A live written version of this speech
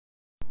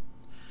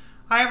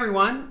Hi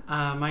everyone,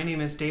 my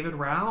name is David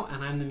Rao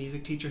and I'm the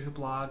music teacher who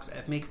blogs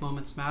at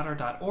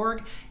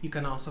makemomentsmatter.org. You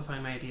can also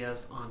find my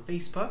ideas on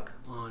Facebook,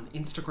 on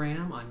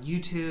Instagram, on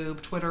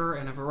YouTube, Twitter,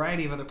 and a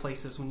variety of other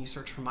places when you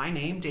search for my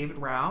name, David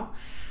Rao,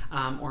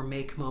 or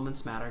Make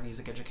Moments Matter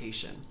Music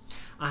Education.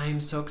 I'm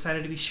so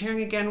excited to be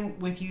sharing again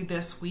with you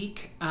this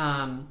week.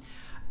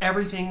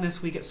 Everything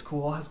this week at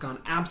school has gone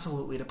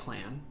absolutely to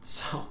plan,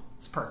 so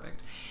it's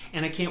perfect.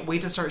 And I can't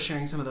wait to start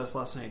sharing some of those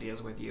lesson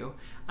ideas with you.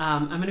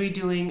 I'm going to be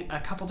doing a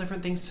couple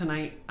different things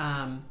tonight,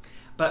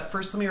 but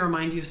first let me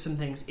remind you of some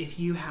things. If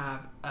you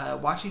have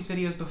watched these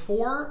videos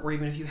before, or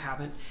even if you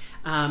haven't,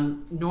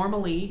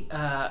 normally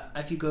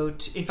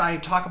if I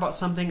talk about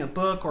something, a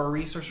book or a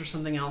resource or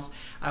something else,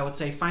 I would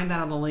say find that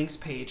on the links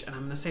page, and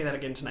I'm going to say that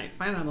again tonight,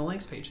 find it on the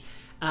links page.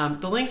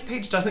 The links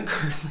page doesn't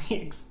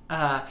currently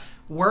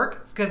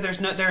work because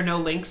there are no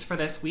links for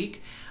this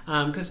week.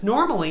 Because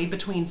normally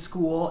between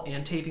school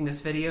and taping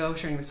this video,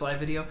 sharing this live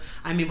video,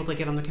 I'm able to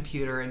get on the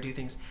computer and do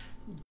things.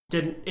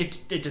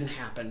 It didn't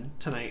happen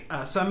tonight.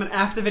 So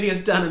after the video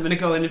is done, I'm going to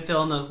go in and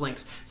fill in those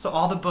links. So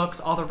all the books,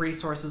 all the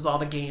resources, all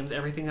the games,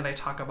 everything that I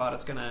talk about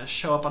is going to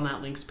show up on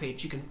that links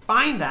page. You can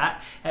find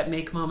that at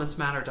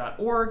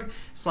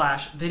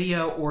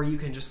makemomentsmatter.org/video, or you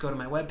can just go to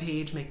my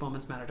webpage,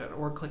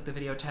 makemomentsmatter.org, click the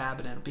video tab,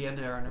 and it'll be in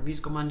there under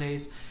Musical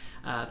Mondays,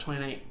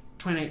 2020,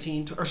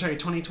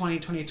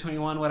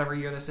 2021, whatever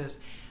year this is.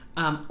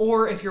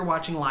 Or if you're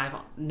watching live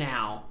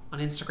now on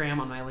Instagram,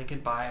 on my link in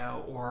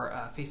bio, or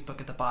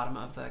Facebook, at the bottom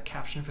of the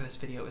caption for this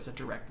video is a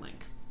direct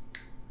link.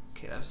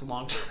 Okay, that was a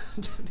long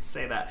time to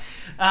say that.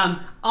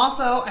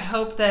 Also, I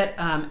hope that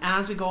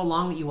as we go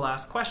along that you will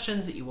ask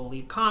questions, that you will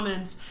leave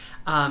comments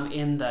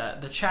in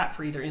the chat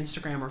for either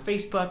Instagram or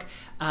Facebook.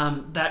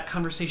 That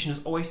conversation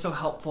is always so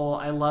helpful.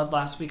 I loved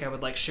last week I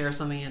would share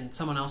something and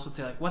someone else would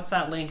say what's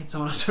that link? And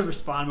someone else would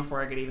respond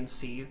before I could even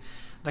see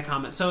the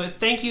comment. So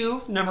thank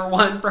you, number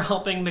one, for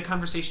helping the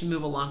conversation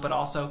move along, but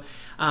also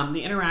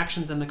the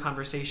interactions and the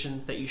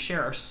conversations that you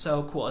share are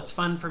so cool. It's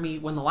fun for me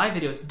when the live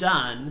video is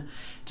done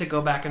to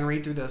go back and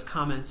read through those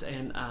comments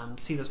and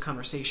see those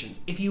conversations.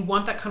 If you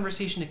want that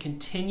conversation to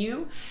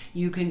continue,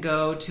 you can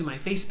go to my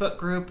Facebook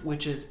group,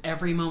 which is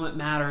Every Moment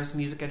Matters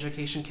Music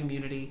Education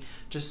Community.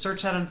 Just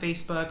search that on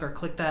Facebook or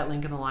click that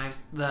link in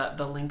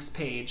the links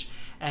page,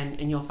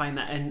 and you'll find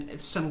that.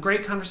 And some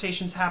great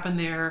conversations happen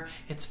there.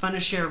 It's fun to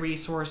share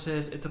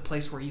resources. It's a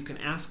place where you can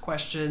ask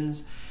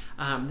questions.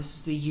 This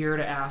is the year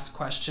to ask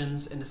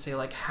questions and to say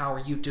how are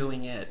you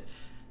doing it?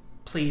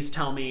 Please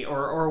tell me,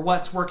 or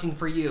what's working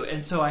for you.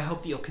 And so I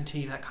hope that you'll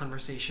continue that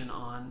conversation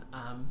on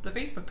the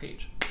Facebook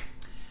page.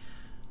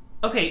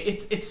 Okay,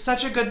 it's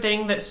such a good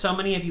thing that so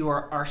many of you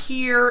are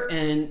here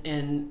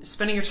and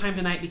spending your time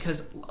tonight,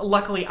 because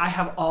luckily I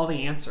have all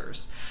the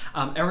answers.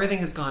 Everything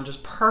has gone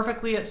just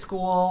perfectly at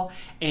school,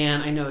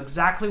 and I know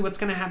exactly what's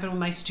going to happen with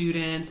my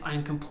students.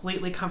 I'm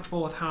completely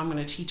comfortable with how I'm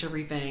going to teach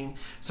everything.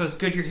 So it's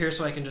good you're here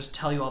so I can just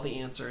tell you all the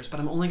answers, but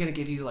I'm only going to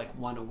give you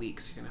one a week,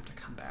 so you're going to have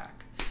to come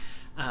back.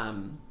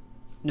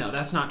 No,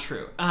 that's not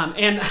true.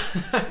 And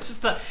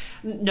just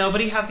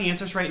nobody has the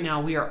answers right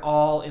now. We are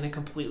all in a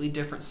completely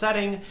different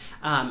setting.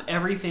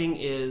 Everything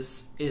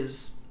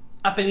is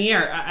up in the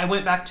air. I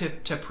went back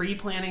to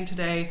pre-planning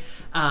today,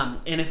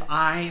 and if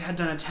I had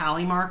done a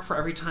tally mark for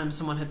every time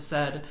someone had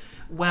said,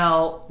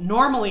 well,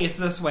 normally it's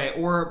this way,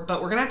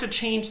 but we're going to have to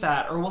change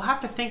that, or we'll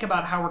have to think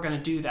about how we're going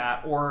to do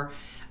that, or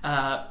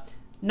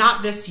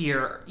not this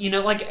year.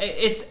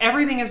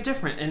 Everything is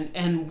different.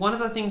 And one of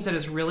the things that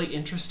is really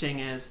interesting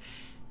is,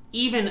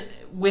 even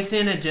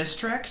within a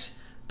district,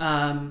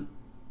 the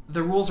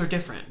rules are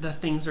different. The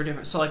things are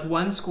different. So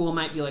one school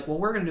might be well,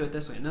 we're going to do it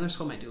this way. Another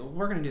school might do it.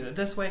 We're going to do it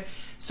this way.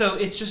 So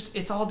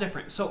it's all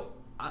different. So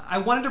I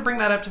wanted to bring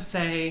that up to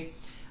say,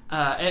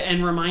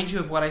 and remind you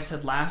of what I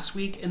said last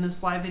week in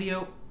this live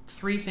video.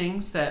 3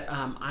 things that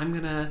I'm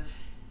going to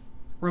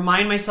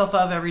remind myself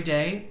of every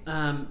day.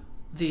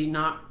 The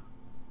not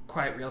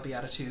quite real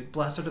beatitude.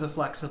 Blessed are the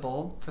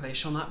flexible, for they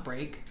shall not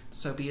break.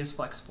 So be as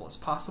flexible as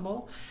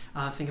possible.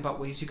 Think about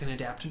ways you can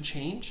adapt and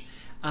change.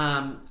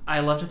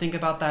 I love to think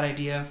about that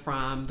idea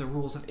from the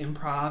rules of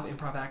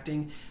improv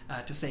acting,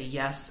 to say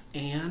yes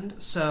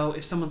and. So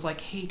if someone's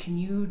hey, can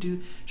you do?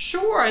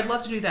 Sure, I'd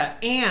love to do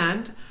that.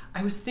 And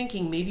I was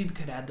thinking maybe we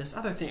could add this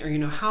other thing,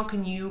 or how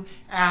can you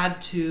add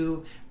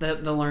to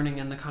the learning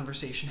and the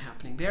conversation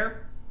happening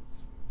there?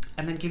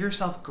 And then give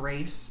yourself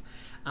grace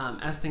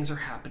as things are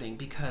happening,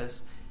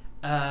 because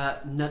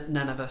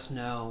none of us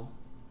know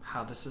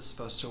how this is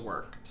supposed to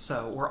work.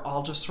 So we're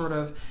all just sort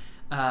of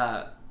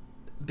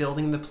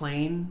building the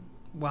plane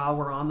while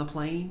we're on the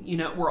plane.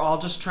 We're all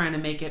just trying to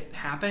make it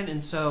happen.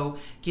 And so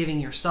giving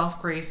yourself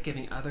grace,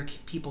 giving other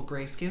people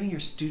grace, giving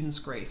your students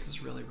grace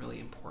is really, really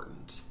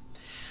important.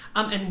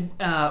 And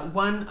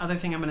one other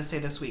thing I'm going to say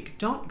this week,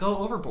 don't go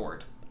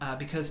overboard.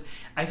 Because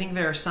I think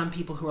there are some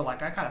people who are I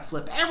gotta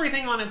flip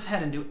everything on its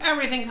head and do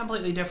everything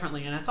completely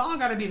differently, and it's all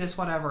gotta be this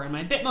whatever, and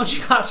my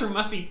Bitmoji classroom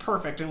must be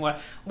perfect, and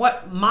what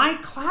my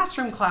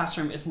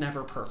classroom is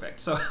never perfect,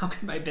 so how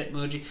can my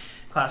Bitmoji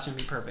classroom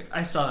be perfect?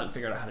 I still haven't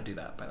figured out how to do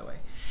that, by the way.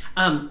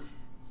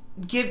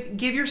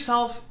 give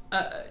yourself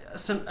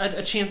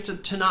a chance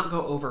to not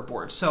go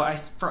overboard. So I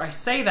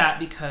say that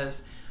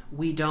because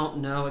we don't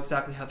know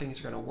exactly how things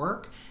are going to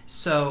work.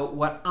 So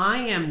what I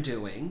am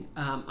doing,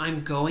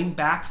 I'm going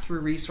back through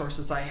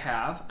resources I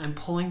have. I'm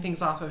pulling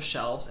things off of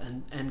shelves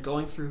and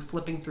going through,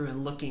 flipping through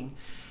and looking,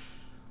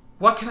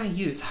 what can I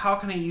use? How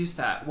can I use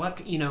that?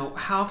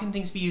 How can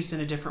things be used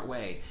in a different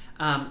way?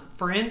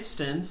 For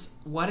instance,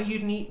 what do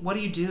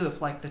you do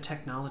if like the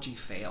technology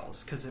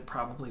fails? Because it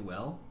probably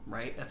will,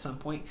 right? At some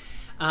point.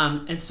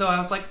 And so I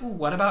was like, ooh,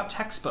 what about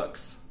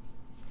textbooks?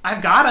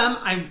 I've got them.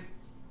 I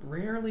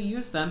rarely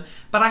use them,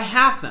 but I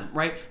have them,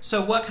 right?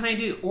 So what can I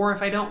do? Or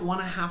if I don't want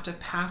to have to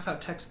pass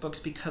out textbooks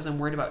because I'm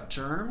worried about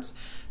germs,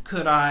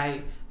 could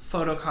I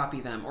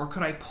photocopy them? Or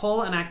could I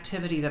pull an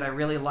activity that I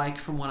really like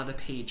from one of the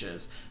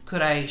pages?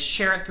 Could I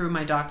share it through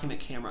my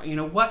document camera?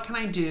 What can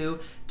I do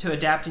to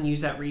adapt and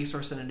use that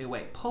resource in a new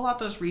way? Pull out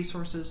those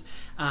resources,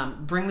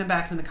 bring them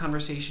back in the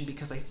conversation,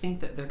 because I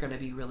think that they're going to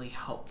be really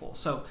helpful.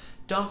 So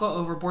don't go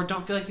overboard.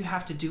 Don't feel like you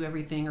have to do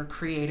everything or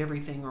create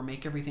everything or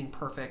make everything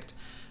perfect.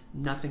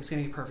 Nothing's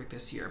going to be perfect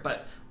this year,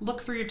 but look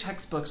through your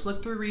textbooks,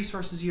 look through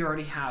resources you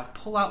already have,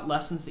 pull out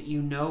lessons that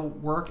you know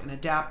work and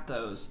adapt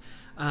those.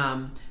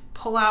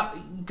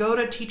 Go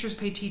to Teachers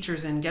Pay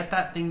Teachers and get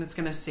that thing that's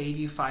going to save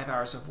you 5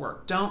 hours of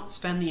work. Don't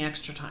spend the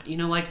extra time.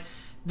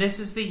 This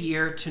is the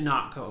year to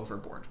not go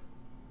overboard.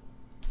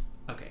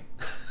 Okay.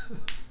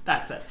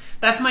 That's it.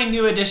 That's my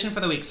new addition for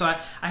the week. So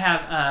I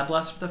have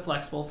Blessed for the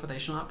Flexible, for they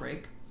shall not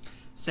break.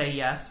 Say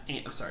yes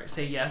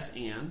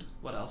and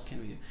what else can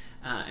we do?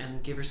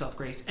 And give yourself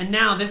grace. And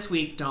now this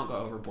week, don't go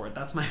overboard.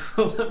 That's my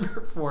rule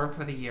number 4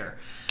 for the year.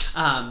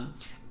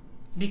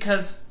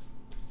 Because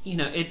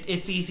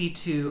it's easy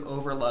to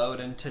overload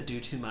and to do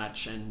too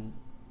much, and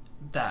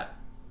that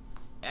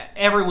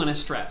everyone is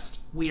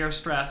stressed. We are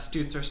stressed,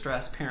 students are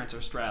stressed, parents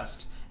are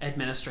stressed,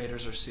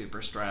 administrators are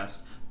super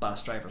stressed,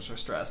 bus drivers are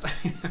stressed.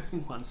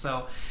 Everyone.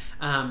 So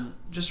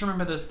just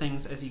remember those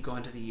things as you go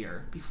into the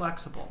year. Be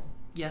flexible.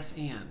 Yes,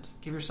 and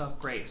give yourself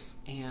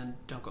grace, and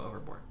don't go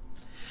overboard.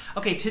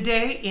 Okay,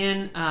 today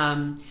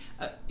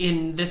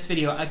in this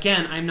video,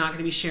 again, I'm not going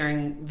to be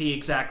sharing the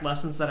exact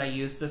lessons that I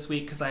used this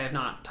week because I have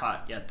not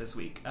taught yet this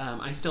week.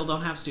 I still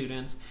don't have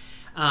students.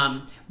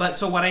 But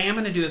so what I am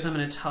going to do is I'm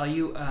going to tell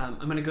you, I'm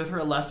going to go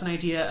through a lesson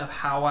idea of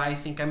how I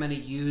think I'm going to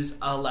use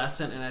a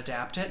lesson and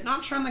adapt it.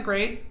 Not sure on the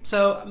grade,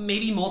 so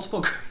maybe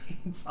multiple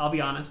grades, I'll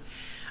be honest.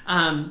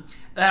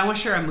 I want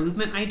to share a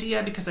movement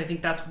idea because I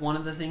think that's one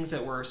of the things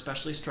that we're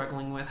especially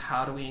struggling with.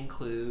 How do we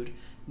include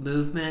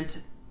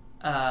movement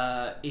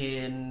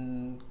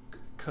in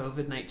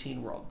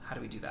COVID-19 world? How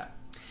do we do that?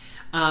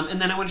 And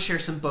then I want to share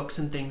some books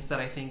and things that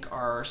I think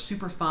are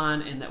super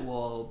fun and that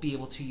we'll be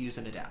able to use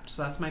and adapt.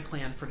 So that's my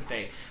plan for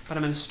today. But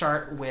I'm going to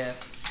start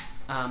with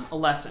a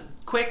lesson.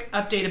 Quick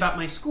update about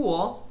my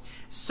school.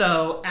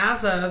 So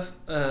as of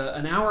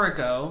an hour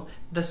ago,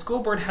 the school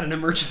board had an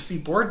emergency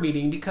board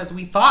meeting because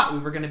we thought we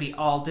were going to be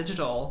all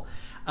digital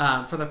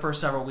for the first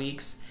several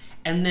weeks,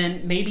 and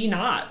then maybe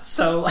not.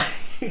 So,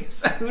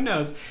 so who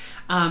knows?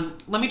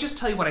 Let me just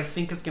tell you what I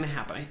think is going to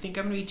happen. I think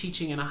I'm going to be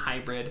teaching in a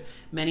hybrid.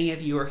 Many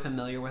of you are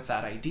familiar with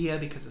that idea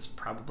because it's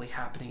probably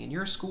happening in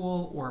your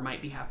school or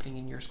might be happening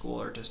in your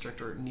school or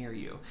district or near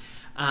you.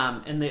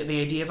 And the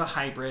idea of a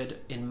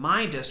hybrid in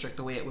my district,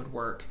 the way it would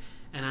work,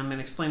 and I'm going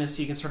to explain this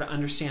so you can sort of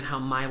understand how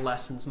my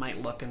lessons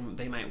might look and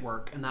they might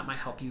work, and that might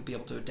help you be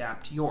able to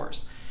adapt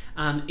yours.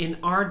 In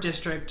our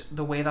district,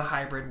 the way the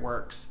hybrid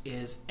works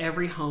is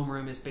every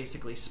homeroom is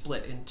basically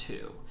split in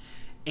two.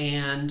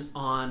 And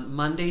on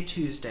Monday,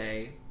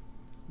 Tuesday,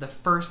 the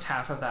first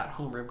half of that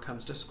homeroom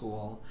comes to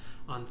school.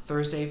 On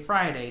Thursday,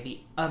 Friday, the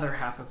other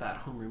half of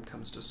that homeroom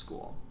comes to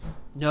school.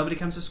 Nobody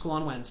comes to school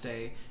on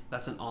Wednesday.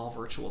 That's an all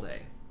virtual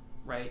day,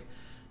 right?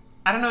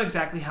 I don't know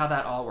exactly how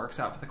that all works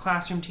out for the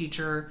classroom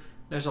teacher.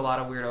 There's a lot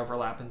of weird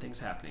overlap and things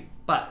happening.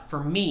 But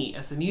for me,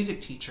 as the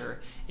music teacher,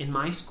 in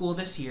my school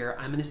this year,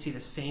 I'm going to see the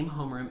same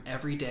homeroom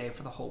every day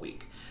for the whole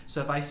week.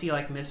 So if I see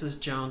like Mrs.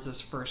 Jones's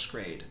first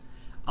grade,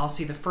 I'll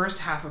see the first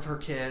half of her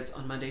kids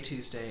on Monday,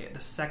 Tuesday,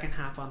 the second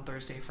half on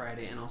Thursday,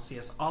 Friday, and I'll see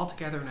us all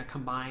together in a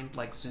combined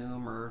like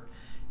Zoom or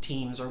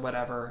Teams or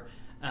whatever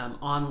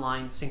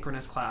online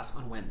synchronous class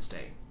on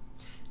Wednesday.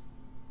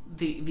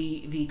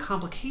 The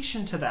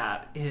complication to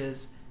that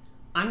is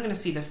I'm going to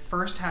see the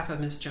first half of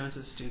Miss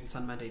Jones's students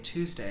on Monday,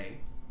 Tuesday.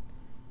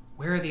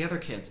 Where are the other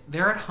kids?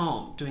 They're at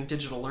home doing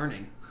digital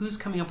learning. Who's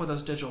coming up with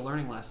those digital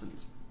learning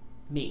lessons?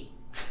 Me.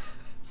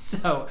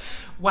 So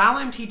while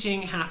I'm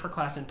teaching half her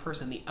class in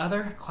person, the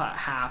other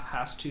half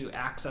has to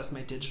access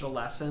my digital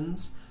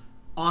lessons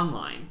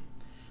online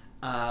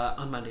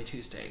on Monday,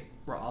 Tuesday.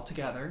 We're all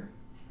together,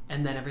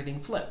 and then everything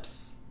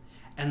flips.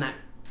 And that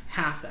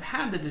half that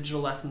had the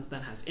digital lessons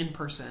then has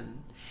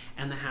in-person,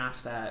 and the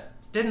half that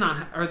did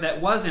not, or that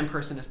was in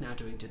person, is now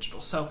doing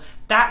digital. So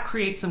that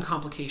creates some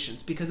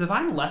complications because if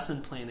I'm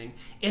lesson planning,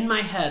 in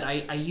my head,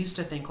 I used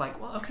to think like,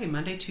 well, okay,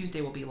 Monday,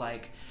 Tuesday will be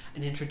like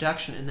an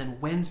introduction, and then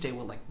Wednesday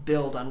will like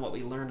build on what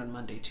we learned on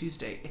Monday,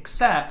 Tuesday.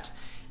 Except,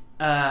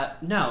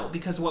 no,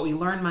 because what we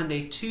learn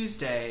Monday,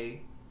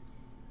 Tuesday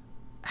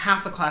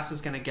half the class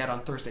is going to get on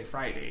Thursday,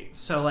 Friday.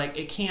 So like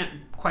it can't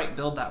quite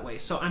build that way.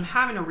 So I'm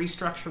having to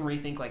restructure and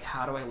rethink like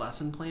how do I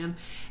lesson plan?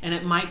 And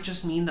it might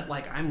just mean that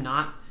like I'm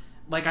not,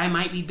 like I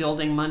might be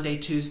building Monday,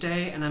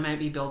 Tuesday, and I might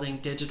be building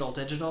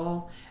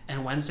digital,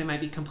 and Wednesday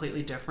might be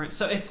completely different.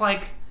 So it's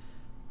like,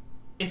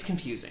 it's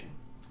confusing.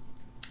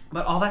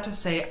 But all that to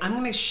say, I'm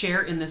going to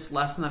share in this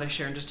lesson that I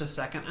share in just a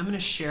second. I'm going to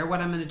share what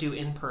I'm going to do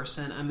in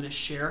person. I'm going to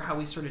share how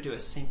we sort of do a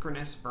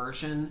synchronous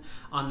version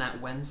on that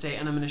Wednesday,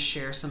 and I'm going to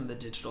share some of the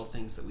digital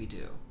things that we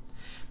do.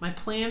 My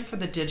plan for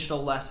the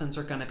digital lessons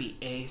are going to be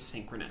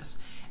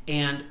asynchronous,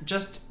 and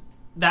just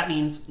that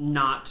means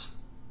not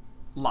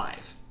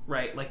live,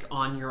 right? Like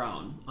on your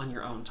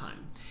own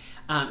time.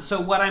 So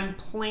what I'm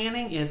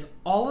planning is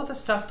all of the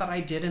stuff that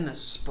I did in the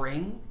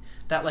spring,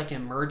 that like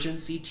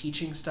emergency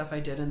teaching stuff I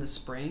did in the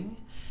spring.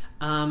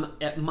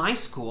 At my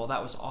school,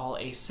 that was all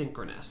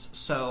asynchronous.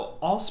 So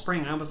all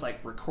spring I was like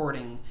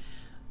recording,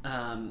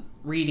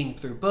 reading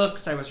through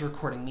books. I was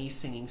recording me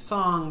singing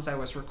songs. I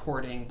was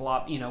recording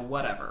blah,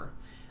 whatever.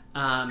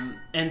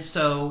 And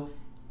so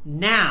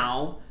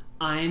now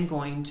I'm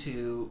going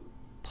to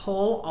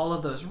pull all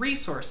of those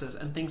resources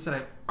and things that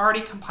I've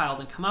already compiled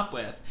and come up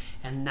with,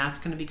 and that's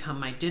going to become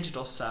my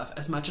digital stuff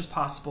as much as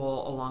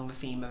possible along the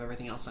theme of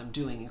everything else I'm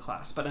doing in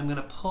class. But I'm going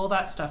to pull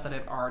that stuff that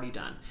I've already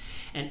done.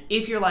 And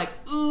if you're like,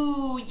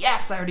 ooh,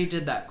 yes, I already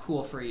did that,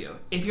 cool for you.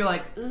 If you're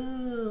like,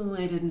 ooh,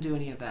 I didn't do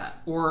any of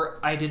that, or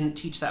I didn't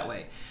teach that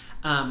way,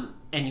 and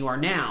you are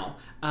now,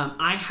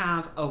 I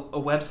have a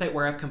website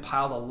where I've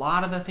compiled a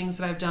lot of the things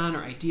that I've done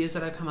or ideas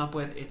that I've come up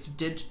with. It's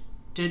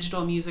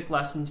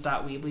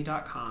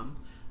digitalmusiclessons.weebly.com.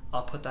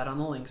 I'll put that on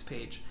the links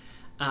page.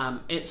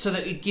 So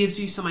that it gives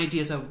you some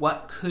ideas of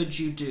what could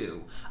you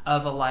do,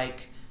 of a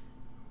like,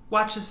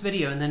 watch this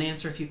video and then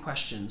answer a few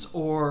questions,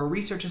 or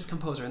research this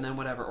composer and then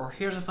whatever, or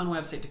here's a fun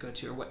website to go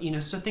to, or what,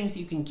 so things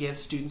that you can give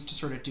students to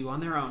sort of do on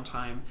their own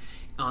time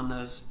on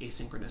those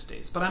asynchronous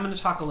days. But I'm going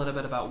to talk a little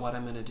bit about what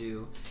I'm going to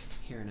do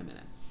here in a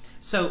minute.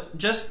 So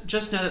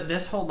just know that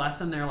this whole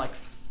lesson, there are like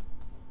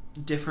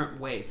different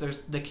ways.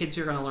 There's the kids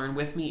who are going to learn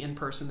with me in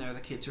person. There are the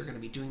kids who are going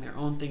to be doing their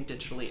own thing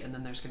digitally, and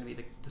then there's going to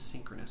be the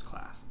synchronous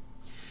class.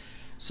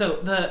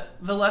 So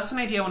the lesson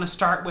idea, I want to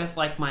start with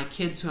like my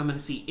kids who I'm going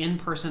to see in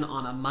person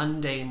on a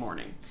Monday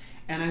morning.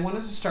 And I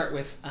wanted to start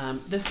with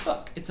this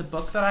book. It's a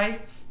book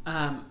that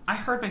I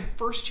heard my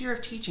first year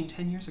of teaching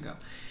 10 years ago.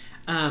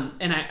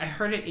 And I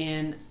heard it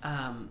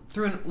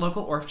through a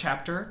local ORF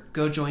chapter.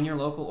 Go join your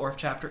local ORF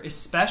chapter,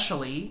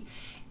 especially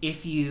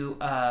if you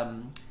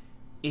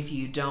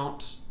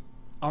don't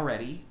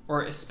already,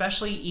 or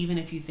especially even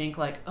if you think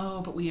like, oh,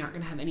 but we aren't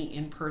going to have any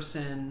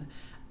in-person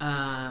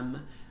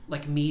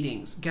like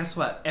meetings. Guess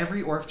what?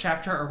 Every ORF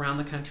chapter around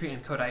the country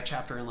and Kodai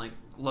chapter and like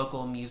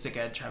local music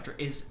ed chapter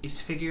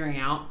is figuring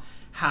out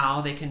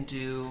how they can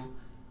do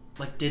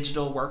like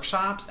digital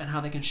workshops and how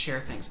they can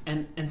share things.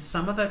 And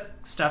some of the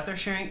stuff they're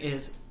sharing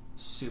is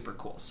super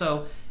cool.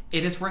 So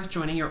it is worth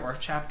joining your ORF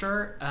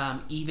chapter,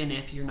 even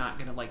if you're not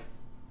going to like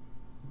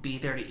be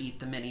there to eat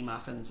the mini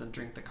muffins and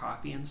drink the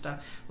coffee and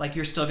stuff. Like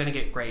you're still going to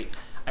get great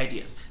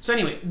ideas. So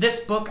anyway, this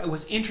book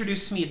was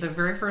introduced to me at the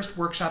very first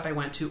workshop I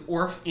went to,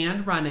 ORF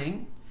and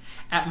running,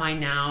 at my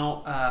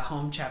now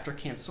home chapter,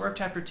 Kansas ORF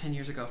chapter 10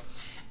 years ago.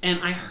 And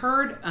I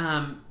heard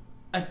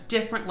a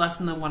different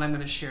lesson than what I'm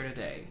going to share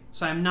today.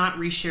 So I'm not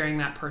resharing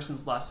that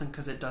person's lesson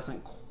because it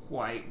doesn't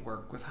quite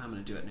work with how I'm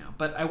going to do it now.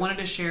 But I wanted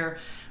to share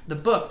the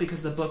book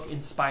because the book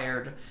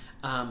inspired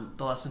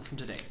the lesson from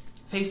today.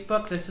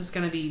 Facebook, this is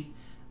going to be,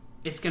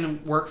 it's going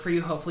to work for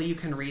you. Hopefully you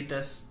can read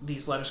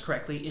these letters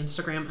correctly.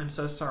 Instagram, I'm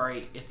so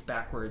sorry, it's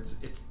backwards.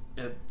 It's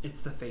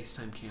the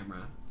FaceTime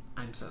camera.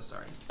 I'm so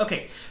sorry.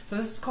 Okay, so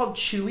this is called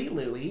Chewy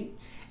Louie,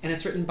 and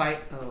it's written by,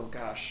 oh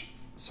gosh,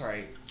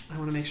 sorry, I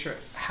want to make sure,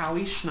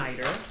 Howie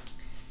Schneider.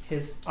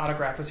 His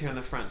autograph was here on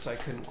the front, so I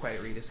couldn't quite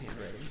read his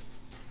handwriting.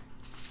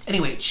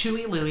 Anyway,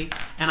 Chewy Louie,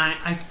 and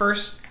I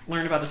first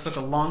learned about this book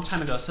a long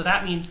time ago, so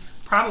that means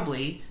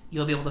probably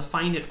you'll be able to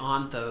find it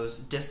on those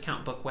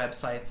discount book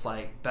websites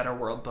like Better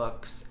World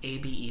Books,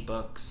 ABE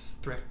Books,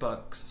 Thrift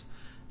Books.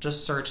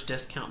 Just search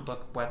discount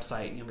book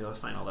website and you'll be able to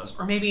find all those.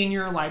 Or maybe in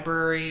your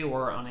library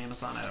or on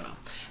Amazon, I don't know.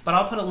 But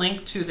I'll put a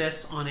link to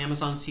this on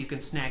Amazon so you can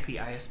snag the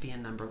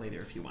ISBN number later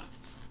if you want.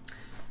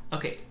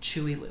 Okay,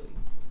 Chewy Louie.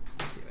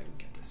 Let's see if I can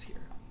get this here.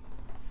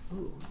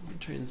 Ooh, let me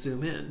try and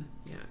zoom in.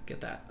 Yeah, get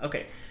that.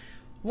 Okay.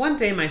 One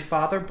day my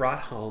father brought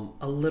home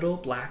a little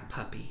black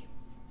puppy.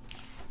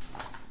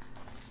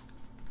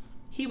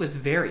 He was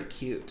very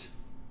cute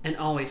and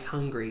always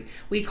hungry.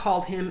 We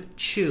called him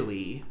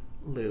Chewy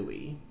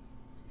Louie.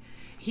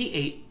 He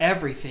ate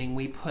everything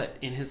we put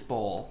in his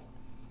bowl.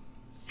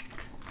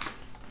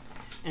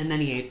 And then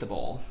he ate the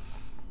bowl.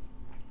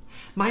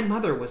 My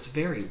mother was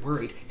very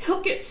worried.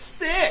 He'll get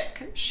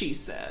sick, she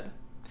said.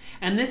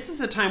 And this is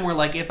the time where,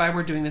 like, if I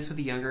were doing this with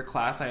a younger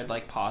class, I would,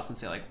 like, pause and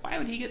say, like, why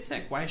would he get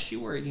sick? Why is she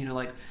worried? You know,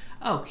 like,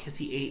 oh, because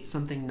he ate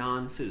something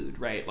non-food,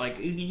 right? Like,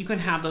 you can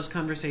have those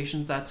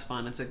conversations. That's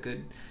fun. It's a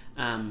good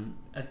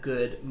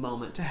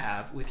moment to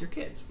have with your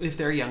kids. If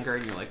they're younger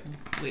and you're like,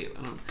 wait,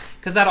 I don't...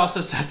 Because that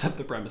also sets up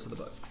the premise of the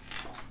book.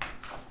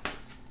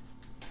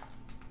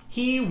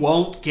 He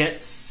won't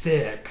get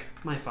sick,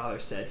 my father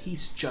said.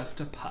 He's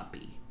just a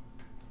puppy.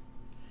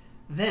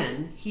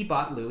 Then he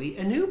bought Louie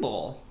a new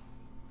bowl.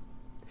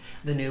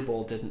 The new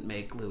bowl didn't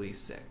make Louie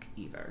sick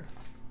either.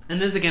 And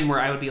this is again where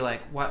I would be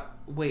like, what?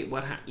 Wait,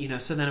 what? You know,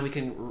 so then we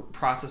can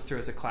process through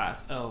as a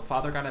class. Oh,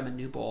 father got him a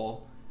new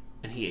bowl,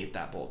 and he ate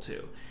that bowl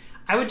too.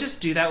 I would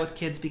just do that with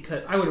kids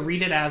because I would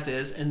read it as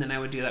is, and then I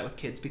would do that with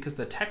kids because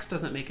the text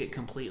doesn't make it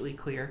completely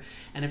clear.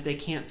 And if they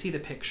can't see the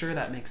picture,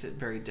 that makes it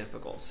very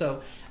difficult.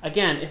 So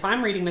again, if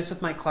I'm reading this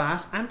with my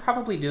class, I'm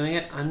probably doing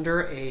it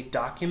under a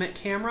document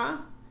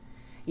camera,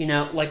 you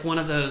know, like one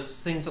of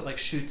those things that like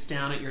shoots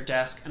down at your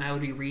desk, and I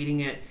would be reading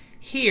it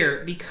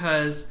here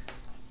because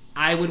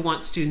I would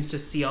want students to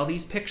see all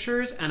these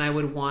pictures, and I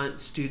would want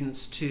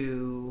students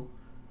to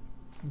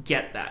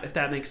get that, if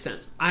that makes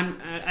sense.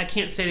 I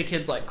can't say to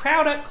kids like,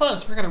 crowd up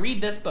close, we're going to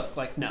read this book.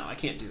 Like, no, I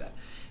can't do that.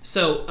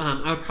 So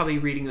I would probably be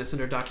reading this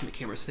under document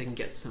camera so they can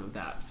get some of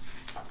that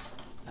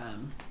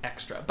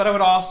extra. But I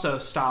would also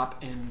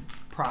stop and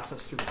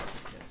process through the book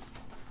with kids.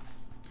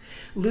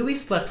 Louie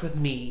slept with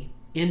me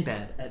in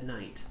bed at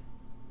night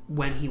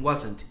when he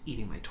wasn't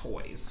eating my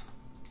toys.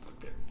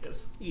 There he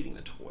is, eating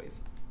the toys.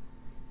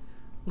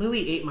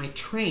 Louie ate my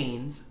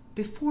trains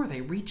before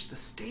they reached the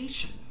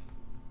station.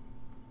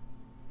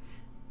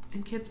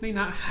 And kids may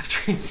not have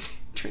train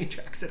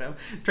tracks at home.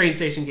 Train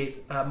station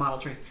games, model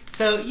trains.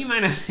 So you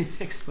might have to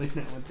explain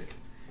that one too.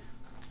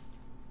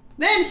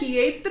 Then he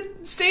ate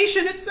the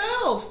station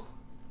itself.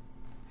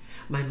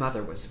 My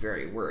mother was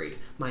very worried.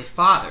 My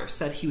father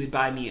said he would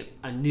buy me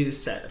a new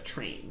set of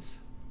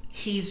trains.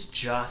 He's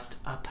just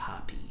a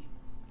puppy,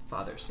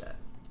 father said.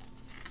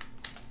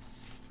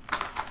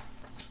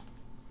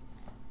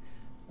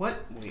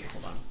 What? Wait,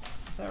 hold on.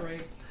 Is that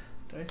right?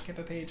 Did I skip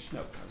a page?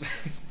 Nope.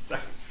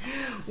 Sorry.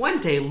 One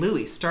day,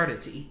 Louie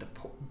started to eat the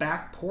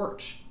back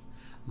porch.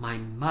 My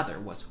mother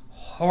was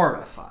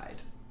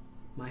horrified.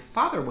 My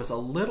father was a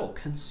little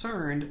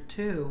concerned,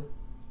 too.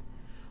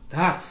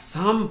 That's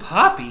some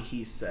puppy,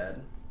 he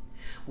said.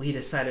 We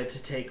decided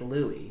to take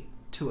Louie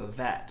to a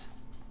vet.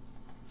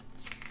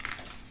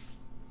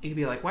 You could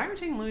be like, why are we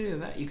taking Louie to a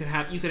vet? You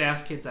could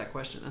ask kids that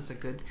question. That's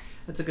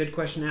a good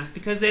question to ask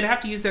because they'd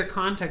have to use their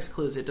context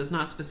clues. It does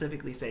not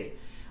specifically say,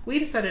 we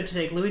decided to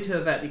take Louie to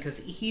a vet because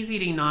he's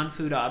eating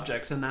non-food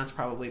objects and that's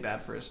probably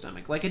bad for his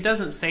stomach. Like, it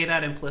doesn't say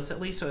that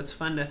implicitly, so it's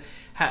fun to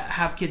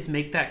have kids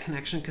make that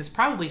connection because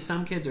probably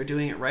some kids are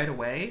doing it right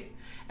away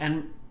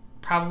and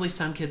probably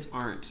some kids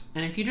aren't.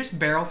 And if you just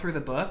barrel through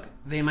the book,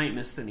 they might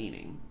miss the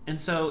meaning.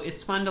 And so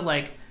it's fun to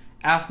like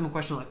ask them a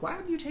question like, why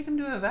would you take him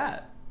to a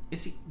vet?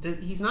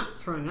 He's not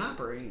throwing up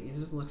or he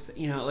doesn't look,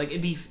 you know, like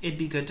it'd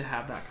be good to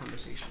have that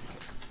conversation.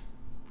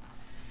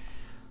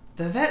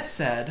 The vet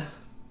said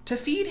to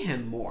feed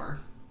him more.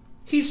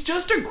 He's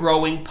just a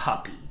growing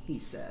puppy, he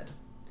said.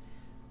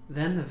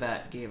 Then the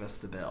vet gave us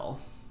the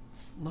bill.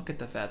 Look at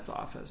the vet's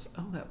office.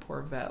 Oh, that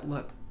poor vet.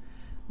 Look,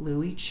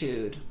 Louie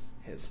chewed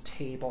his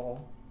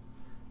table,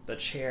 the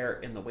chair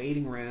in the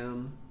waiting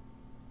room,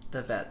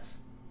 the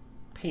vet's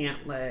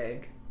pant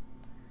leg,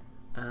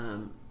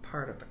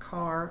 part of the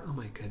car. Oh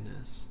my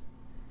goodness.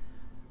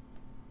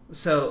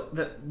 So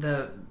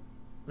the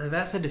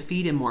vet said to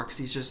feed him more because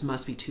he just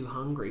must be too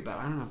hungry, but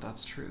I don't know if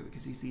that's true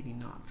because he's eating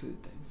not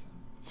food things.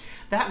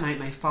 That night,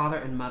 my father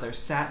and mother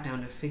sat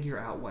down to figure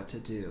out what to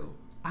do.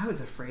 I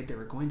was afraid they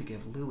were going to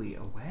give Louie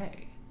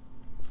away.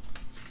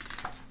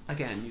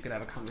 Again, you could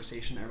have a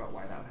conversation there about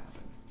why that would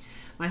happen.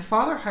 My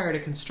father hired a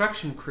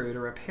construction crew to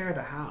repair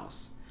the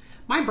house.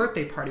 My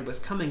birthday party was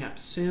coming up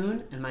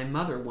soon, and my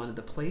mother wanted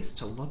the place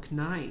to look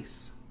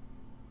nice.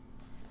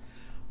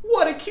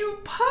 What a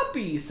cute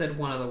puppy, said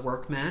one of the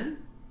workmen.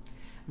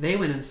 They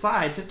went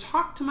inside to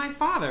talk to my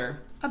father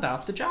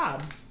about the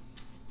job.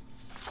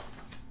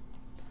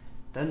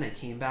 Then they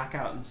came back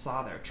out and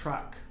saw their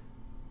truck.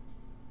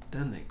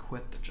 Then they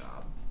quit the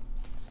job.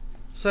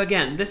 So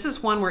again, this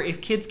is one where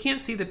if kids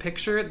can't see the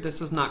picture,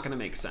 this is not going to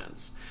make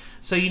sense.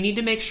 So you need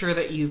to make sure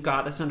that you've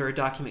got this under a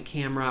document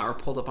camera or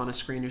pulled up on a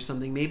screen or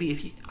something. Maybe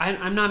if you,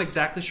 I'm not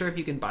exactly sure if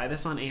you can buy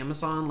this on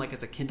Amazon like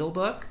as a Kindle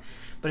book,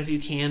 but if you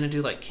can and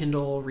do like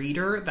Kindle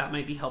Reader, that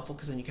might be helpful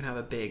because then you can have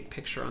a big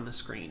picture on the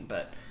screen.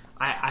 But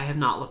I have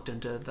not looked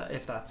into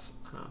if that's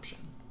an option.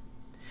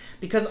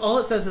 Because all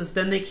it says is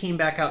then they came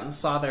back out and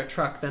saw their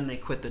truck, then they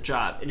quit the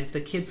job. And if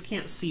the kids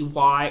can't see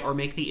why or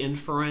make the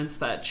inference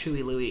that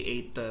Chewy Louie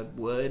ate the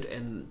wood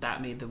and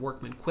that made the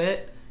workman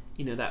quit,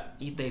 you know, that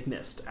they've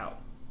missed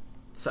out.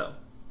 So,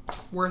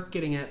 worth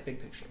getting at, big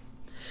picture.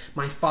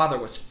 My father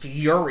was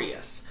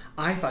furious.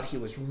 I thought he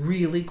was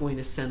really going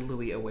to send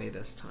Louie away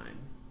this time.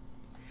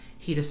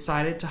 He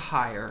decided to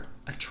hire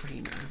a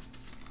trainer.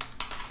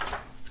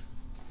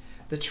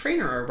 The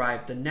trainer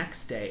arrived the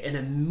next day and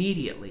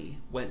immediately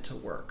went to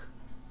work.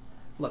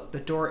 Look, the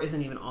door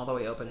isn't even all the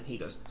way open and he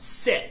goes,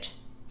 sit!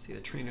 See,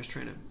 the trainer's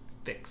trying to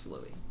fix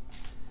Louie.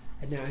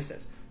 And now he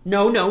says,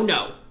 no, no,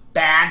 no.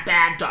 Bad,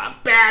 bad dog,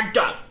 bad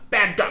dog,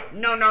 bad dog.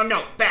 No, no,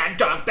 no, bad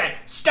dog, bad.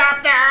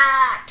 Stop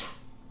that!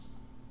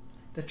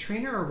 The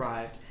trainer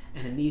arrived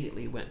and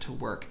immediately went to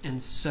work,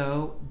 and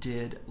so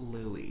did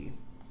Louie.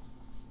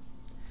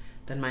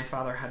 Then my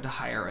father had to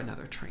hire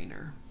another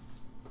trainer.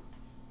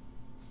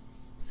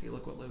 See,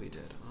 look what Louie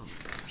did. Oh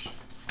my gosh.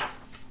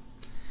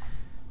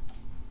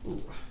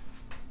 Ooh.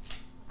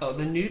 Oh,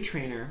 the new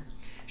trainer,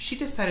 she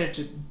decided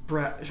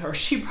to,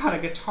 she brought a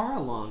guitar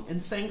along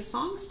and sang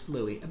songs to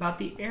Louie about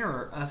the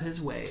error of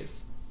his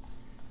ways.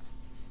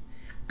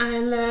 I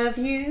love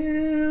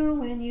you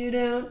when you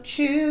don't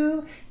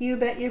chew. You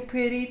bet your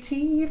pretty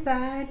teeth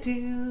I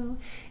do.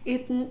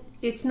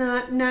 It's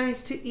not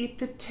nice to eat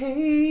the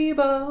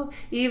table,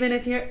 even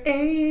if you're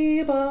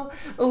able.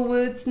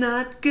 Wood's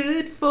not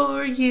good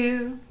for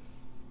you.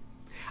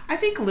 I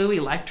think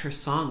Louie liked her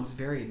songs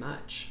very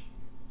much,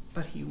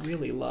 but he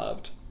really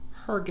loved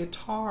her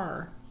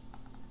guitar.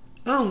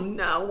 Oh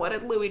no, what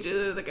did Louie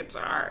do to the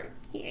guitar?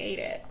 He ate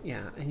it.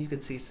 Yeah, and you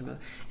could see some of,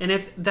 and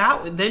if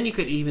that, then you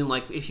could even,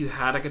 like, if you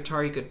had a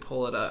guitar, you could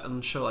pull it up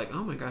and show, like,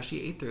 oh my gosh,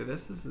 he ate through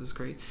this. This is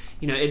great.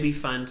 You know, it'd be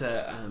fun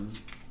to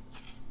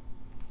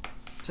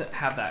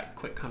have that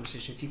quick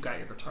conversation if you got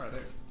your guitar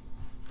there.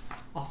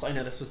 Also, I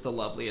know this was the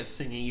loveliest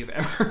singing you've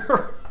ever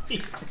heard me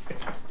do.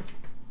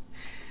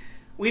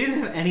 We didn't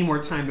have any more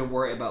time to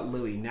worry about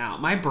Louie now.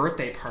 My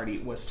birthday party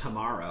was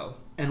tomorrow,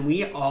 and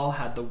we all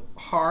had the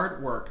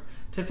hard work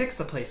to fix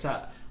the place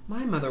up.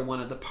 My mother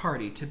wanted the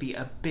party to be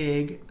a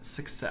big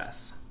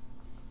success.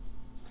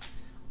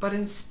 But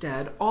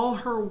instead, all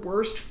her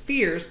worst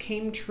fears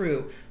came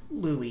true.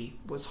 Louie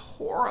was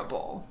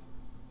horrible.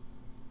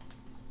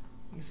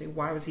 You say,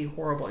 why was he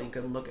horrible? And you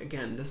can look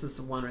again. This is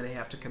the one where they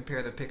have to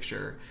compare the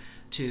picture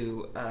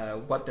to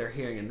what they're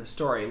hearing in the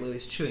story.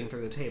 Louie's chewing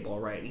through the table,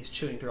 right? And he's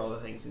chewing through all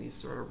the things, and he's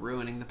sort of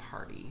ruining the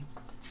party.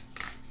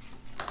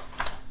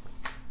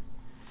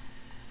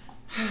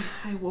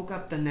 I woke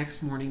up the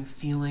next morning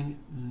feeling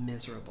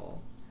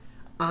miserable.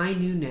 I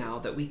knew now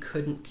that we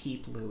couldn't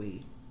keep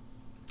Louie.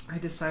 I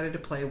decided to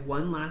play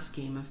one last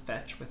game of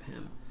fetch with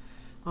him,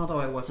 although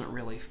it wasn't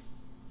really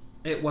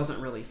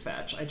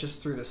fetch. I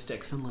just threw the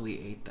sticks and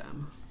Louie ate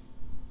them.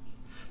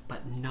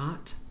 But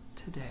not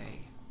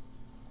today.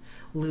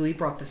 Louie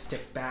brought the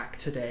stick back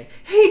today.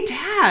 Hey,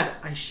 Dad,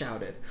 I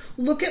shouted.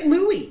 Look at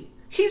Louie.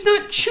 He's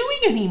not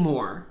chewing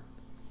anymore.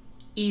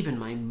 Even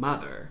my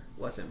mother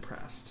was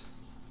impressed.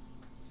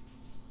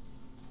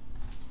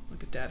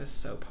 Look at Dad is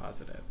so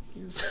positive.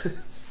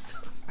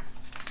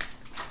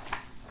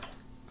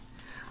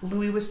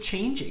 Louie was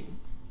changing.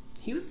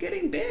 He was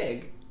getting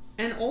big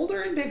and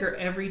older and bigger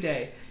every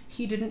day.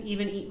 He didn't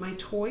even eat my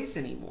toys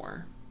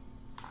anymore.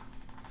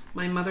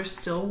 My mother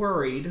still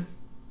worried.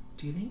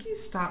 Do you think he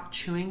stopped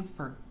chewing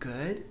for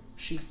good?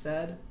 She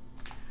said.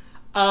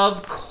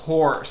 Of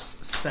course,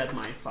 said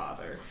my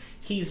father.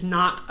 He's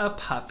not a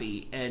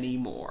puppy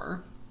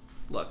anymore.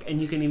 Look, and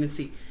you can even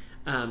see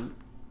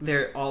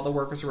all the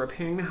workers are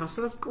repairing the house.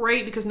 So that's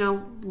great because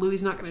now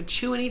Louie's not going to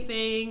chew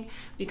anything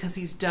because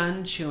he's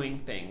done chewing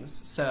things.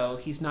 So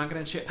he's not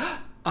going to chew.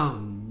 Oh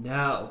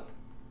no.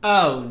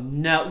 Oh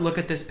no. Look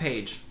at this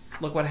page.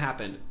 Look what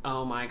happened.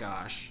 Oh my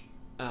gosh.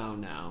 Oh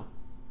no.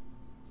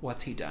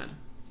 What's he done?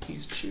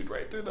 He's chewed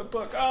right through the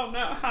book. Oh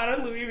no. How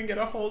did Louie even get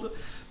a hold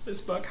of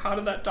this book? How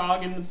did that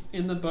dog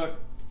in the book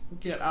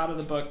get out of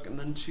the book and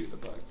then chew the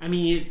book? I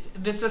mean,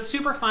 it's a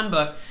super fun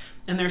book,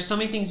 and there's so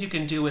many things you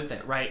can do with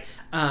it, right?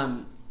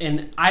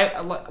 And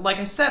like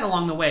I said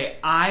along the way,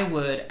 I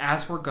would,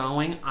 as we're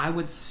going, I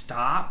would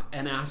stop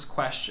and ask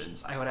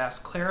questions. I would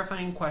ask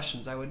clarifying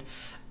questions. I would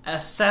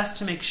assess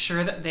to make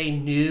sure that they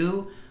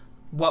knew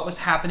what was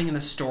happening in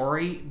the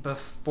story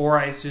before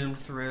I zoomed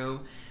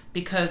through,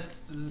 because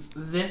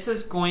this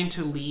is going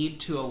to lead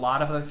to a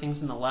lot of other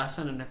things in the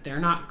lesson, and if they're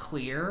not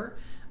clear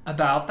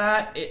about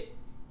that,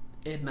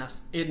 it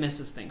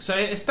misses things. So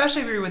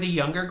especially if you're with a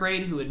younger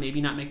grade who would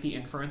maybe not make the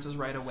inferences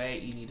right away,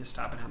 you need to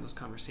stop and have those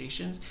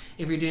conversations.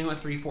 If you're dealing with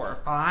 3, 4, or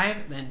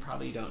 5, then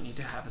probably you don't need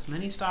to have as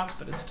many stops,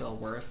 but it's still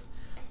worth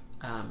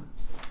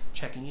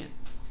checking in.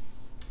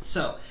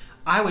 So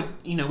I would,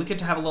 we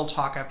could have a little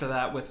talk after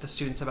that with the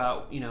students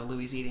about,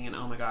 Louie's eating and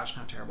oh my gosh,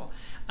 how terrible.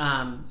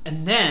 And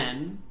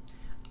then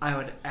I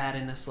would add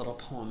in this little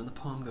poem, and the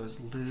poem goes,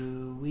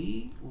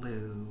 Louie,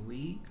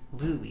 Louie,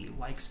 Louie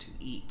likes to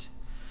eat.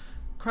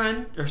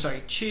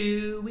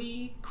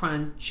 Chewy,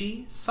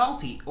 crunchy,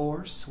 salty,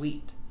 or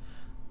sweet.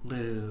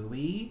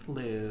 Louie,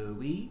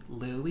 Louie,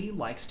 Louie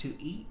likes to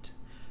eat.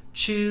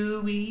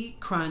 Chewy,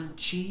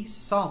 crunchy,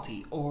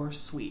 salty, or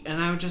sweet.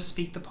 And I would just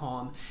speak the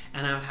poem,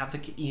 and I would have the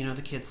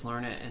kids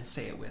learn it and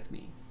say it with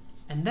me.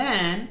 And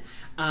then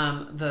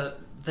the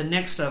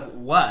next of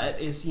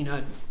what is,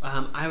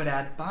 I would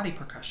add body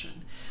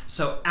percussion.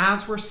 So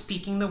as we're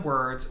speaking the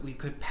words, we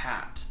could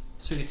pat.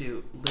 So we could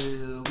do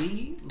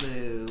Louie,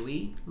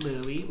 Louie,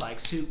 Louie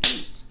likes to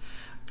eat.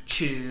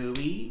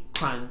 Chewy,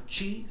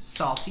 crunchy,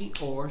 salty,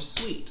 or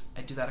sweet.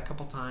 I do that a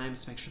couple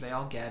times to make sure they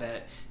all get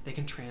it. They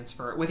can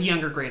transfer. With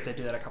younger grades, I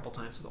do that a couple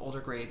times. With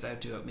older grades, I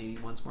do it maybe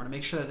once more to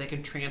make sure that they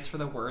can transfer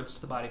the words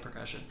to the body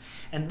percussion.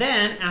 And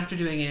then after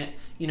doing it,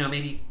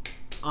 maybe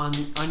on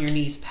your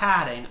knees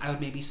patting, I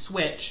would maybe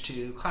switch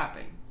to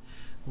clapping.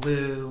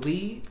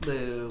 Louie,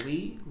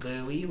 Louie,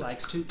 Louie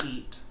likes to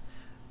eat.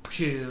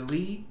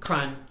 chewy,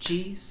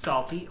 crunchy,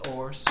 salty,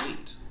 or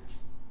sweet.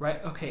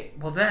 Right? Okay,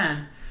 well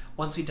then,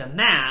 once we've done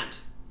that,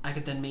 I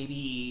could then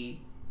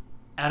maybe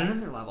add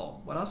another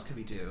level. What else could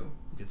we do?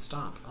 We could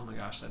stomp. Oh my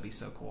gosh, that'd be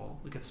so cool.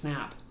 We could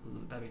snap.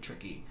 Ooh, that'd be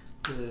tricky.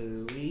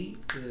 Louie,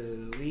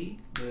 Louie,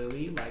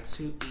 Louie likes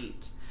to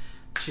eat.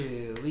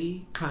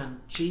 Chewy,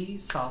 crunchy,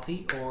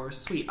 salty, or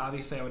sweet.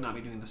 Obviously, I would not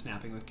be doing the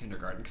snapping with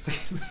kindergarten because I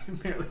can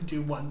barely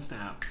do one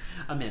snap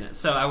a minute.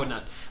 So I would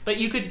not. But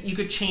you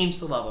could change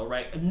the level,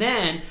 right? And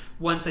then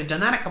once they've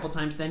done that a couple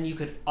times, then you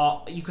could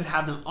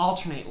have them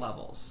alternate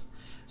levels.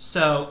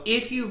 So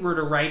if you were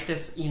to write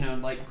this, you know,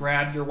 like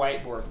grab your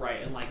whiteboard,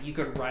 right, and like you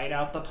could write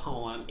out the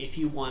poem if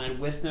you wanted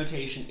with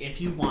notation,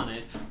 if you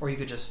wanted, or you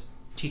could just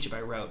teach it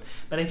by rote.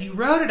 But if you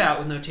wrote it out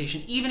with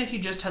notation, even if you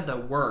just had the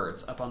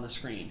words up on the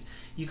screen,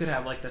 you could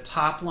have like the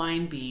top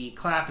line be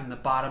clapping, the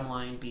bottom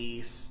line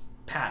be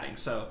patting.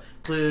 So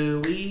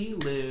Louie,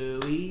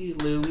 Louie,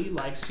 Louie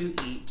likes to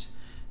eat.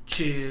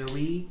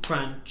 Chewy,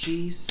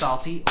 crunchy,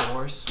 salty,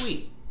 or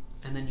sweet.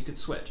 And then you could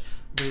switch.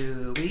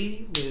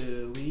 Louie,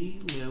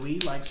 Louie, Louie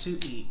likes to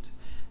eat.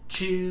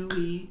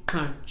 Chewy,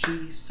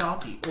 crunchy,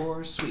 salty,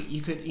 or sweet.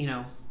 You could, you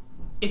know,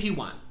 if you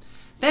want.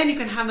 Then you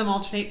can have them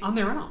alternate on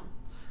their own.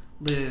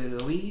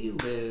 Louie,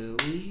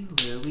 Louie,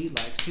 Louie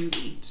likes to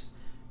eat.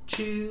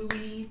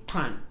 Chewy,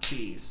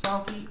 crunchy,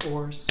 salty,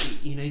 or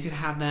sweet. You know, you could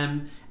have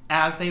them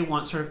as they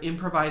want, sort of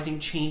improvising,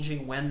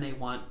 changing when they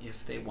want,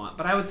 if they want.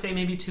 But I would say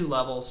maybe 2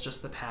 levels,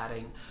 just the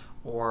padding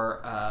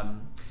or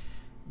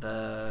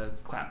the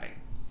clapping.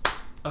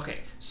 Okay,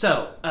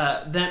 so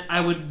then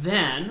I would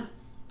then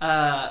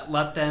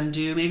let them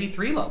do maybe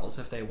 3 levels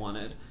if they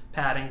wanted.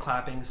 Padding,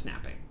 clapping,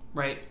 snapping,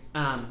 right?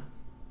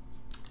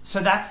 So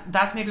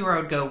that's maybe where I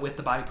would go with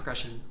the body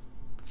percussion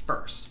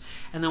first.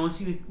 And then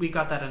once we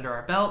got that under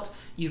our belt,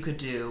 you could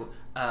do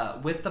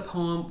with the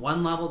poem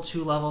 1 level,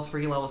 2 level,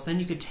 3 levels. Then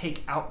you could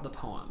take out the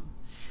poem.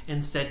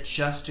 Instead,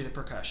 just do the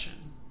percussion.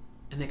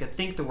 And they could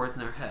think the words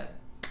in their head.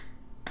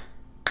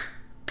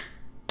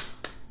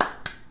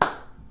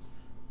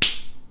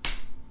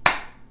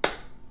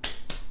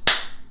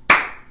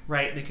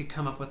 Right? They could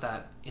come up with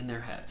that in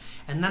their head.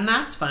 And then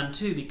that's fun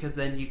too, because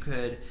then you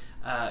could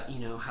you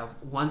know, have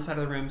one side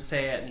of the room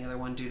say it and the other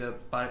one do the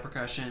body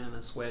percussion and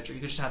then switch, or you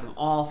could just have them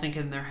all think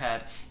in their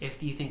head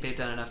if you think they've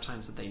done enough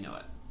times that they know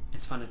it.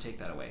 It's fun to take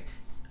that away.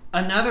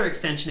 Another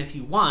extension, if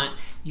you want,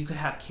 you could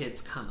have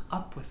kids come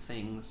up with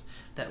things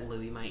that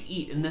Louie might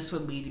eat, and this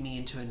would lead me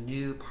into a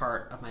new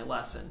part of my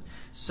lesson.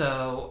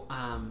 So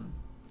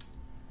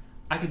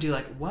I could do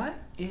like, what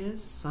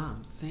is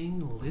something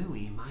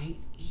Louie might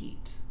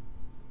eat?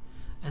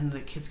 And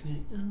the kids can be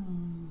like,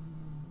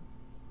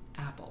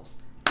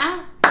 apples.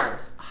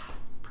 Apples. Oh,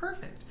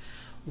 perfect.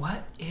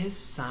 What is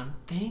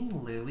something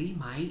Louie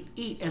might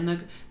eat? And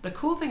the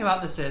cool thing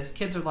about this is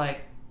kids are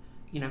like,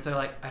 you know, if they're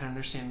like, I don't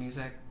understand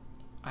music,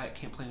 I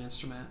can't play an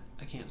instrument,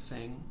 I can't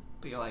sing,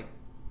 but you're like,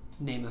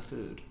 name a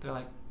food. They're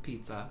like,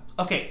 pizza.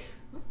 Okay,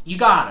 you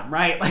got them,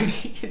 right?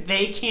 Like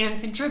they can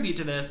contribute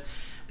to this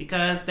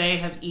because they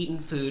have eaten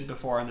food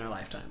before in their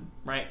lifetime,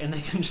 right? And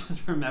they can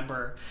just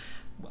remember.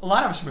 A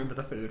lot of us remember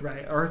the food,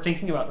 right? Or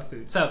thinking about the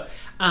food. So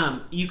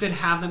you could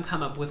have them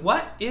come up with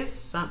what is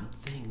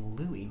something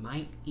Louie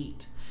might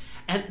eat.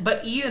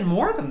 But even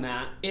more than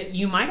that,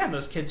 you might have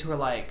those kids who are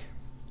like,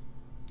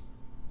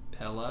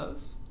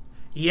 pillows?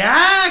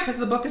 Yeah, because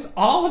the book is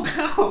all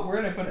about,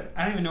 where did I put it?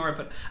 I don't even know where I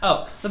put it.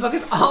 Oh, the book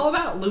is all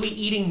about Louie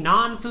eating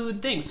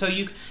non-food things. So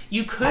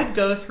you could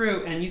go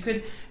through and you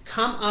could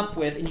come up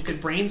with, and you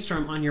could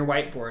brainstorm on your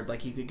whiteboard.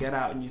 Like you could get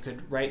out and you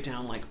could write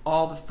down like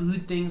all the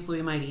food things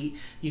Louie might eat.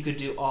 You could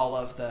do all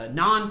of the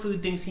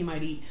non-food things he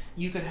might eat.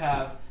 You could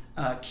have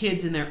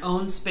kids in their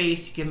own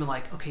space. You give them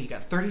like, okay, you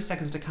got 30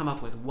 seconds to come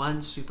up with one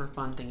super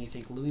fun thing you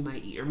think Louie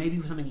might eat, or maybe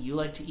something you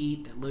like to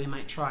eat that Louie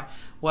might try,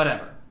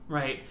 whatever,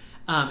 right?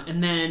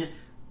 And then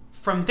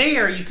from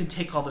there, you can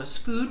take all those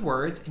food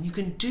words and you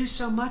can do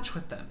so much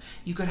with them.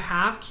 You could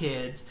have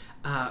kids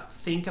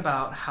think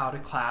about how to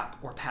clap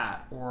or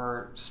pat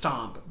or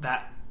stomp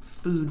that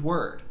food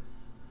word.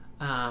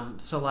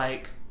 So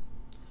like,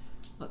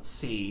 let's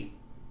see,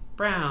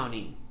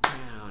 brownie,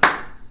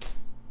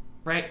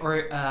 right?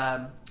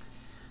 Or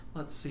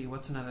let's see,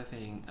 what's another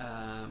thing?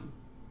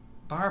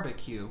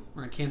 Barbecue.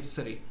 We're in Kansas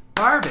City.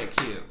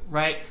 Barbecue,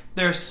 right?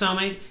 There's so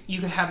many, you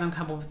could have them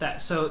come up with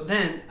that. So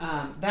then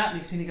that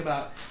makes me think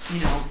about, you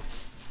know,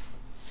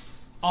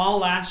 all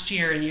last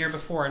year and year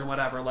before and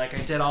whatever, like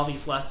I did all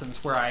these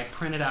lessons where I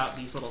printed out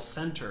these little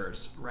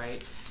centers,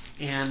 right?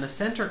 And the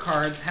center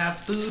cards have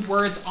food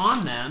words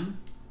on them.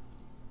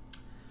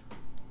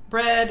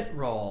 Bread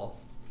roll.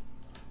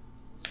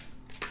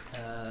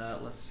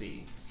 Let's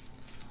see.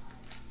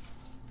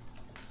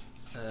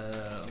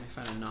 Let me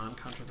find a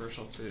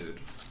non-controversial food.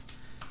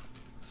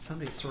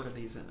 Somebody sorted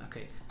these in.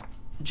 Okay.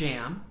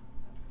 Jam.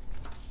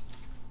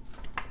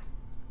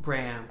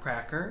 Graham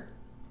cracker.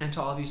 And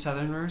to all of you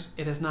Southerners,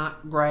 it is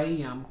not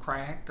graham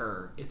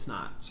cracker. It's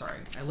not. Sorry.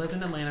 I lived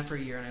in Atlanta for a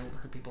year and I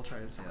heard people try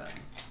to say that.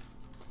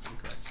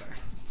 Incorrect. Sorry.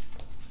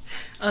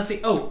 Let's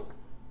see. Oh,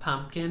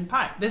 pumpkin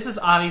pie. This is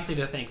obviously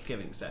the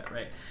Thanksgiving set,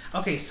 right?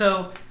 Okay,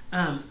 so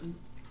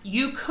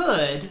you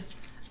could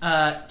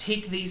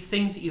take these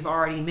things that you've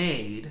already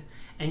made,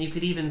 and you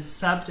could even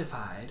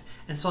subdivide.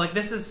 And so like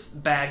this is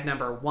bag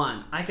number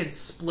 1. I could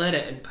split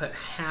it and put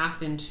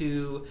half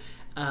into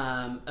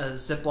a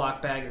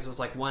Ziploc bag. This is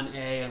like 1A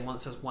and one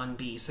that says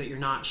 1B, so you're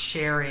not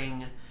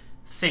sharing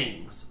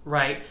things,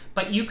 right?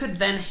 But you could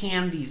then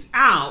hand these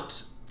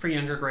out for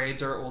younger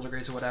grades or older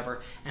grades or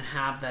whatever and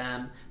have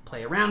them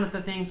play around with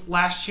the things.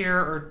 Last year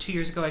or 2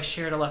 years ago, I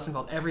shared a lesson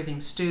called Everything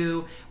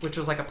Stew, which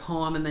was like a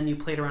poem, and then you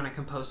played around and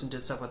composed and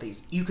did stuff with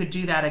these. You could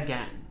do that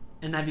again,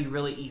 and that'd be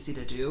really easy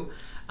to do.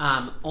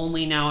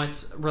 Only now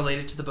it's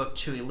related to the book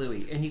Chewy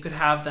Louie, and you could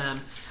have them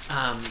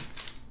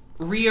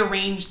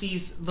rearrange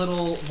these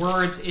little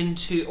words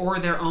into, or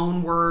their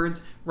own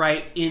words,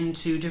 right,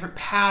 into different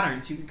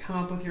patterns. You could come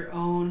up with your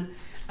own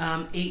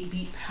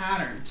 8-beat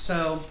pattern.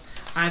 So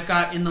I've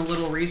got in the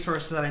little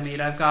resource that I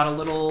made, I've got a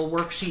little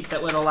worksheet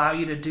that would allow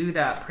you to do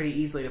that pretty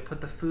easily, to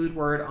put the food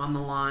word on the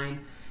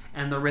line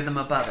and the rhythm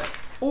above it.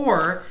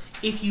 Or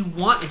if you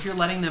want, if you're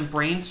letting them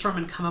brainstorm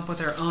and come up with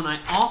their own, I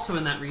also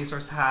in that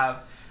resource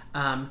have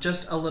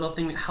just a little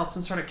thing that helps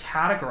them sort of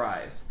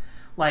categorize.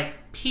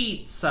 Like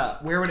pizza,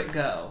 where would it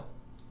go?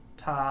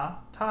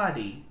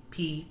 Toddy.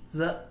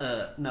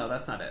 Pizza. No,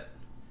 that's not it.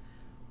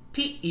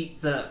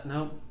 Pizza.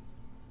 No.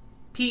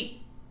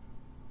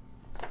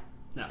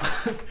 No.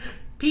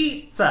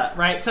 Pizza,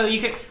 right? So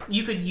you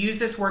could use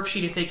this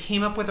worksheet. If they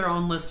came up with their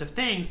own list of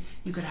things,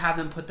 you could have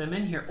them put them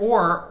in here.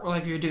 Or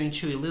like if you're doing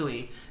Chewy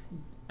Louie,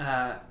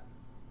 back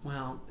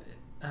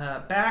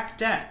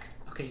deck.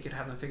 Okay, you could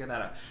have them figure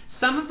that out.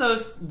 Some of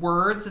those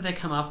words that they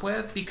come up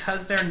with,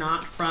 because they're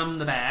not from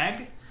the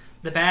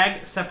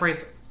bag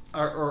separates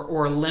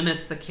or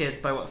limits the kids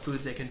by what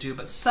foods they can do.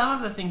 But some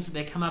of the things that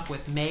they come up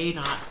with may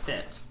not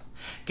fit.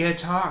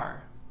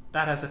 Guitar,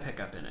 that has a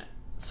pickup in it.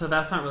 So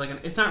that's not really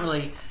gonna, it's not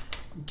really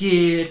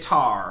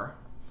guitar,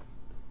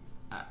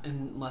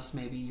 unless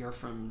maybe you're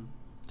from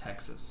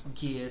Texas.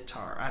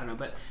 Guitar, I don't know,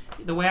 but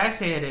the way I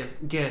say it is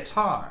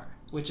guitar,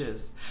 which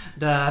is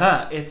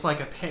da-da. It's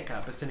like a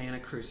pickup, it's an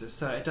anacrusis,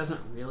 so it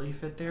doesn't really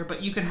fit there.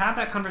 But you could have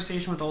that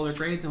conversation with older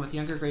grades, and with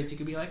younger grades you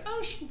could be like,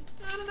 oh,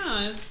 I don't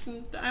know,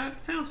 it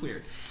sounds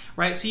weird,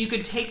 right? So you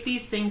could take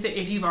these things that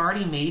if you've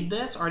already made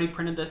this, already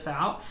printed this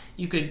out,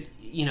 you could,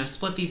 you know,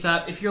 split these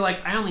up. If you're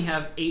like, I only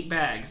have 8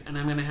 bags and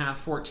I'm gonna have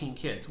 14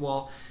 kids,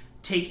 well,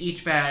 take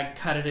each bag,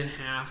 cut it in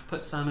half,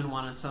 put some in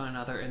one and some in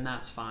another, and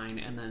that's fine.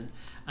 And then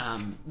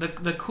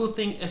the cool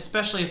thing,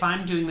 especially if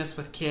I'm doing this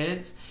with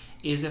kids,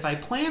 is if I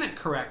plan it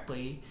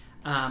correctly,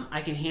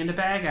 I can hand a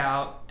bag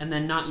out and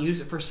then not use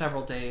it for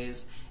several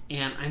days.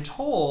 And I'm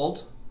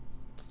told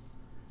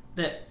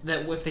that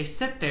if they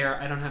sit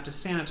there, I don't have to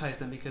sanitize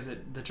them because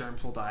the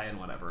germs will die and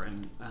whatever.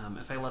 And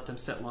if I let them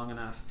sit long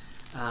enough,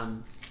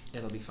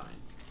 it'll be fine.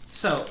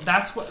 So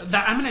that's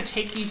I'm going to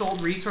take these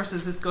old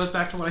resources. This goes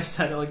back to what I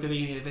said at like the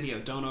beginning of the video.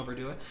 Don't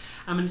overdo it.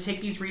 I'm going to take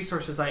these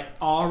resources I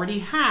already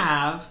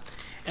have,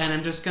 and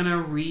I'm just going to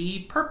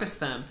repurpose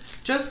them.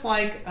 Just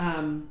like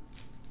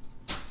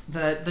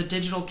the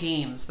digital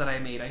games that I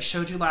made. I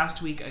showed you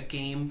last week a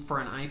game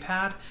for an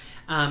iPad,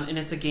 and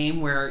it's a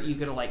game where you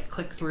get to like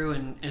click through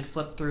and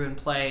flip through and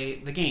play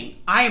the game.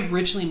 I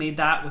originally made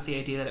that with the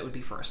idea that it would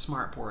be for a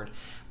smart board,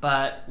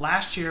 but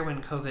last year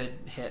when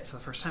COVID hit for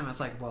the first time, I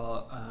was like,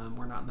 well,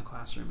 we're not in the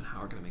classroom, and how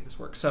are we going to make this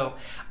work? So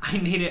I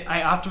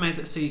optimized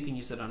it so you can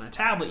use it on a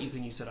tablet, you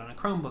can use it on a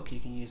Chromebook, you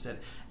can use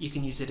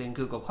it in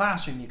Google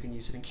Classroom, you can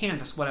use it in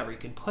Canvas, whatever. You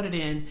can put it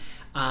in,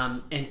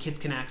 and kids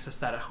can access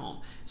that at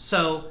home.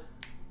 So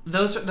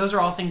those are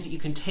all things that you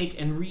can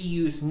take and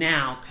reuse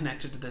now,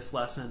 connected to this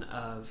lesson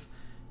of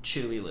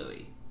Chewy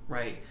Louie,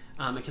 right?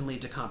 It can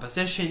lead to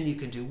composition. You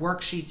can do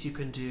worksheets. You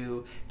can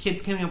do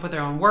kids coming up with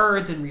their own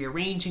words and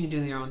rearranging and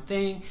doing their own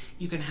thing.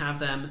 You can have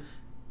them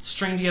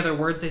string together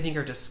words they think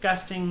are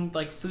disgusting,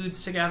 like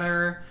foods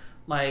together,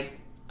 like,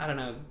 I don't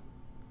know,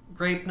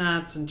 grape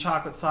nuts and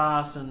chocolate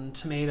sauce and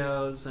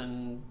tomatoes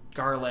and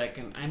garlic,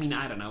 and I mean,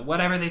 I don't know,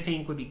 whatever they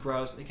think would be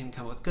gross, they can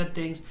come up with good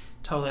things.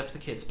 Totally up to the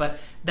kids. But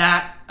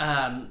that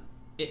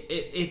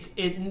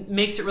it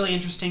makes it really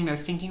interesting. They're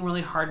thinking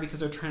really hard because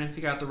they're trying to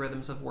figure out the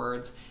rhythms of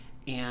words,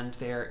 and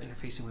they're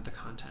interfacing with the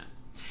content.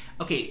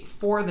 Okay,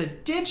 for the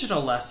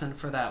digital lesson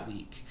for that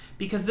week,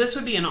 because this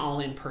would be an all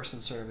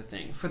in-person sort of a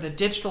thing, for the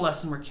digital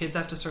lesson where kids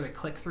have to sort of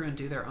click through and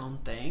do their own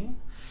thing,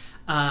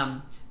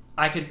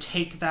 I could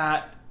take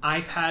that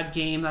iPad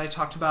game that I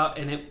talked about,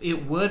 and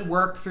it would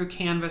work through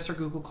Canvas or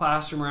Google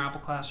Classroom or Apple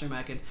Classroom.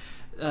 I could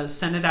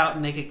send it out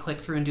and they could click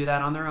through and do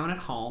that on their own at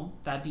home.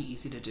 That'd be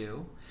easy to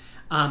do.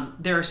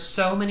 There are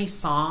so many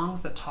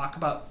songs that talk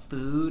about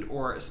food,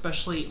 or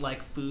especially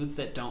like foods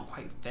that don't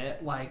quite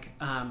fit. Like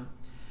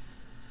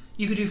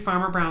You could do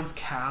Farmer Brown's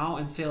cow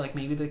and say, like,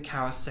 maybe the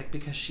cow is sick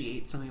because she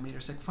ate something that made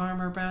her sick.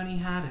 Farmer Brownie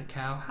had a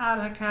cow, had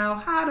a cow,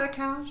 had a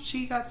cow.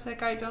 She got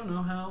sick, I don't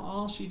know how.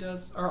 All she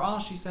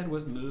said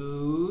was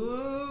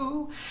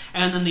moo.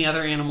 And then the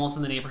other animals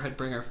in the neighborhood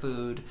bring her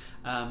food,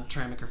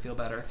 try and make her feel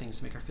better, things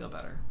to make her feel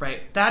better,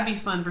 right? That'd be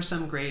fun for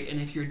some grade. And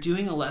if you're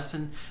doing a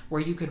lesson where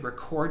you could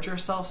record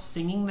yourself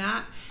singing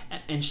that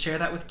and share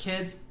that with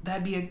kids,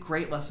 that'd be a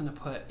great lesson to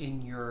put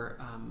in your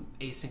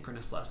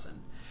asynchronous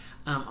lesson.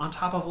 On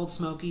top of Old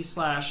Smoky /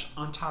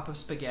 on top of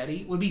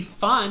spaghetti would be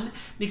fun,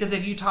 because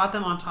if you taught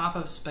them on top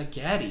of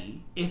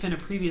spaghetti, if in a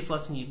previous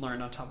lesson you'd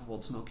learned on top of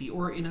Old Smoky,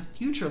 or in a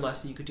future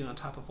lesson you could do on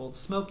top of Old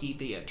Smoky,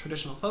 the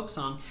traditional folk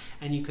song,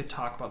 and you could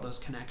talk about those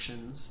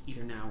connections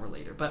either now or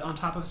later. But On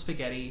Top of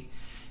Spaghetti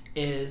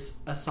is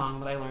a song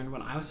that I learned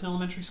when I was in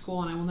elementary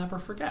school, and I will never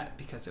forget,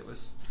 because it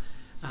was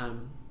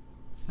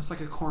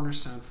like a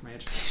cornerstone for my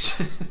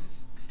education.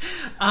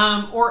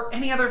 Or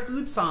any other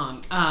food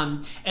song.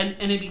 And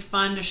it'd be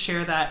fun to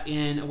share that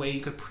in a way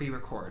you could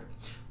pre-record.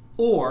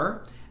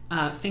 Or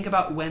think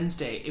about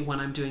Wednesday when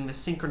I'm doing the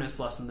synchronous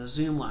lesson, the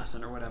Zoom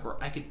lesson or whatever.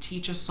 I could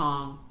teach a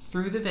song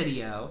through the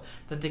video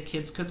that the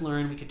kids could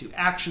learn. We could do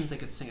actions. They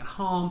could sing at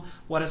home.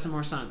 What are some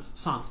more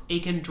songs?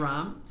 Aiken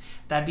Drum.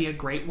 That'd be a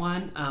great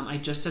one. I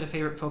just did a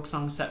favorite folk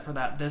song set for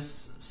that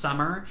this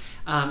summer.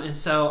 And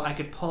so I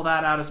could pull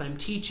that out as I'm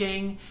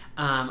teaching.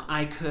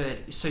 I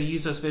could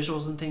use those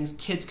visuals and things.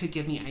 Kids could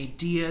give me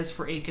ideas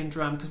for Aiken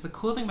Drum, because the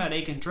cool thing about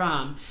Aiken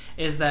Drum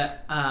is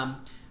that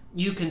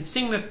you can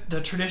sing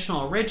the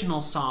traditional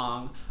original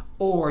song,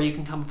 or you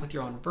can come up with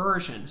your own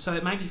version. So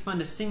it might be fun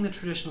to sing the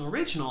traditional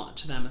original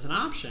to them as an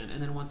option, and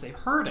then once they've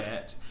heard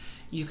it,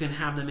 you can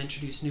have them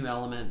introduce new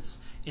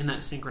elements in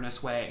that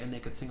synchronous way, and they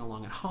could sing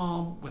along at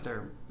home with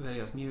their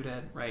videos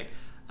muted, right?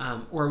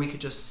 Or we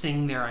could just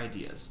sing their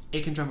ideas.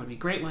 Aiken Drum would be a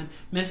great one.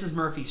 Mrs.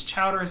 Murphy's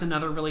Chowder is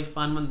another really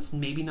fun one that's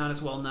maybe not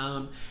as well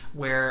known,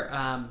 where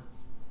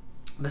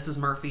Mrs.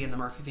 Murphy and the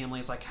Murphy family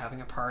is like having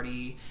a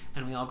party,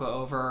 and we all go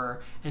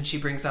over, and she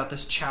brings out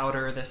this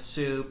chowder, this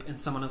soup, and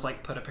someone has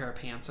like put a pair of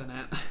pants in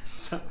it.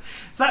 so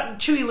that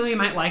Chewy Louie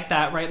might like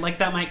that, right? Like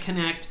that might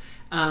connect.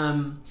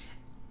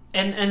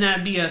 And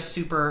that'd be a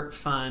super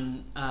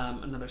fun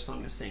another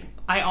song to sing.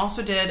 I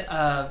also did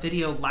a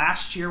video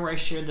last year where I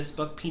shared this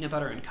book, Peanut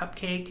Butter and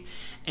Cupcake,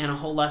 and a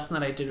whole lesson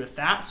that I did with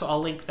that. So I'll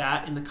link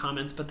that in the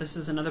comments. But this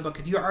is another book.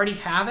 If you already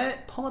have it,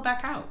 pull it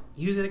back out.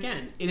 Use it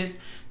again. It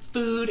is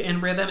food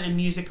and rhythm and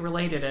music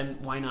related,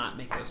 and why not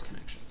make those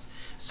connections?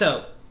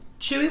 So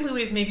Chewy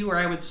Louie is maybe where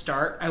I would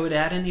start. I would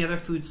add in the other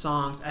food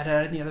songs. I'd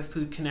add in the other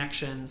food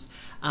connections.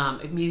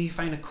 Maybe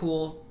find a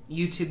cool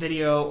YouTube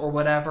video or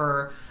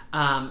whatever.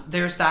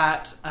 There's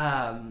that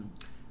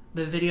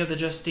the video of the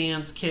Just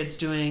Dance kids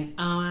doing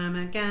 "Oh, I'm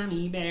a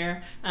gummy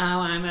bear, oh,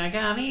 I'm a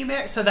gummy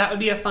bear." So that would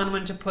be a fun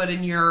one to put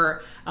in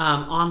your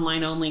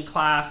online only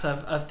class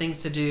of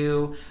things to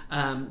do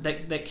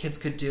that kids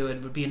could do.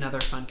 It would be another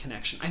fun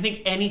connection. I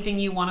think anything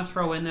you want to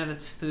throw in there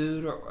that's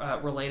food or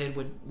related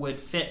would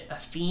fit a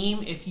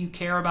theme, if you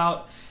care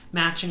about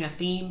matching a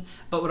theme,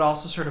 but would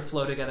also sort of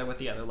flow together with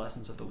the other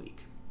lessons of the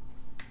week.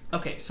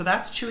 Okay, so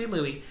that's Chewy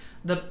Louie.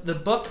 The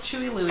book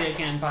Chewy Louie,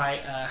 again, by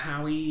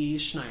Howie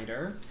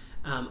Schneider.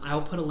 I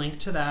will put a link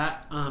to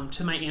that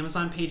to my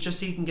Amazon page, just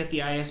so you can get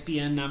the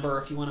ISBN number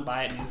if you want to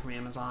buy it new from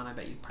Amazon. I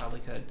bet you probably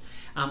could.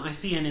 I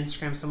see on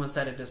Instagram someone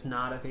said it is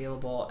not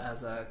available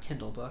as a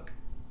Kindle book.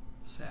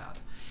 Sad.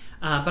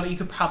 But you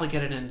could probably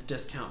get it in a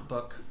discount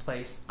book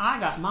place.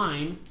 I got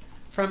mine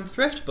from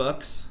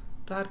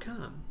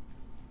thriftbooks.com.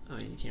 Oh,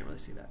 you can't really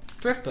see that.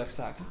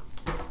 thriftbooks.com.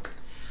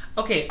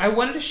 Okay, I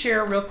wanted to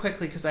share real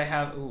quickly, because I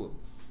have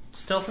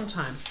still some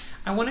time.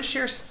 I want to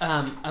share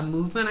a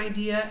movement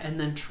idea, and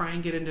then try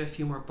and get into a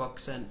few more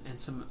books and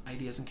some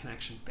ideas and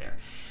connections there.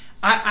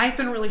 I've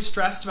been really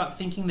stressed about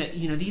thinking that,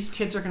 these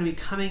kids are going to be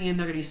coming in,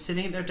 they're going to be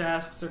sitting at their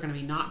desks, they're going to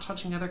be not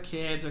touching other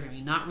kids, they're going to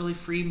be not really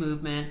free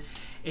movement,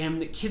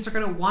 and the kids are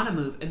going to want to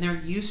move, and they're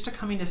used to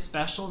coming to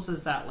specials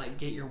as that like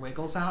get your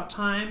wiggles out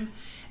time.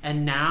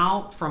 And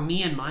now, for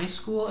me in my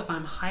school, if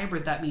I'm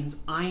hybrid, that means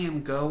I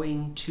am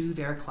going to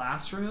their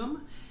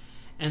classroom.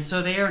 And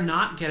so they are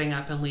not getting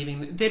up and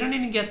leaving. They don't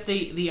even get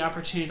the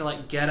opportunity to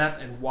like get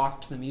up and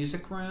walk to the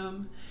music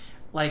room.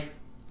 Like,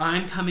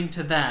 I'm coming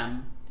to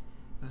them.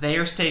 They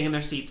are staying in their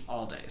seats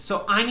all day.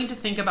 So I need to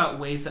think about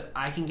ways that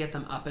I can get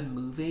them up and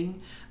moving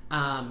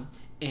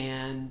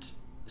and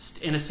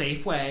in a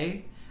safe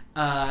way.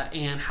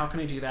 And how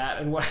can I do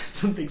that, and what are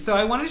some things? So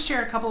I wanted to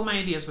share a couple of my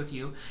ideas with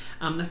you.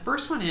 The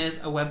first one is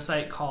a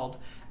website called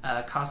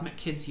Cosmic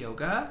Kids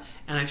Yoga,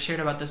 and I've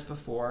shared about this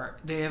before.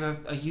 They have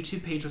a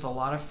YouTube page with a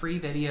lot of free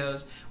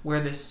videos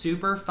where this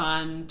super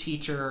fun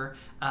teacher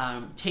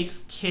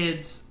takes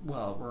kids,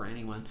 or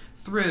anyone,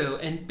 through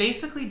and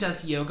basically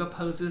does yoga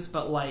poses,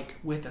 but like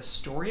with a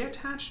story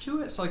attached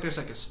to it. So like there's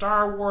like a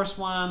Star Wars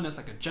one, there's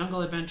like a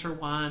jungle adventure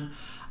one,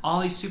 all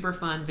these super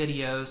fun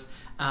videos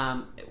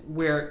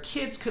where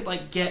kids could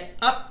like get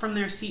up from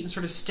their seat and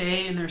sort of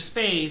stay in their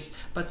space,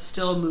 but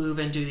still move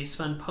and do these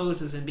fun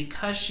poses. And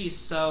because she's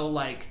so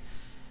like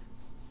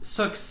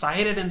so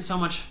excited and so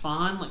much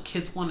fun. Like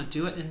kids want to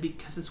do it, and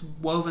because it's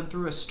woven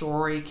through a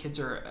story, kids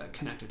are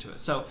connected to it.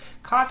 So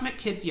Cosmic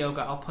Kids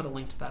Yoga, I'll put a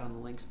link to that on the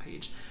links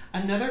page.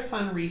 Another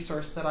fun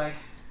resource that I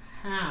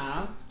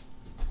have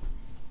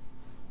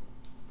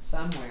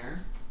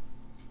somewhere.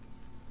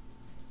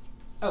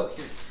 Oh,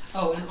 here.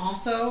 Oh, and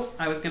also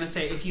I was gonna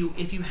say, if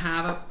you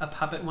have a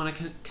puppet and want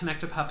to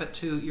connect a puppet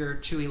to your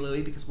Chewy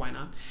Louie, because why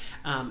not?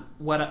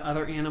 What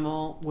other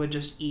animal would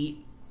just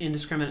eat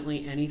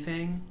indiscriminately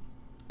anything?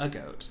 A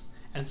goat.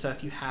 And so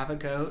if you have a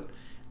goat,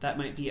 that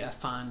might be a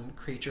fun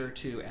creature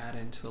to add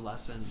into a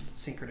lesson,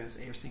 synchronous,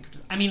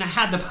 asynchronous. I mean, I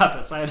had the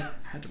puppets. I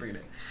had to bring it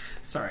in.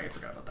 Sorry, I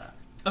forgot about that.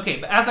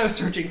 Okay, but as I was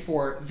searching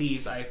for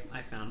these, I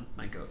found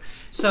my goat.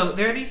 So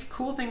there are these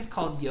cool things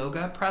called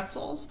yoga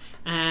pretzels,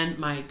 and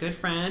my good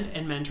friend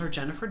and mentor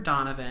Jennifer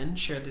Donovan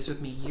shared these with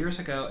me years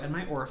ago at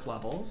my ORF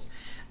levels.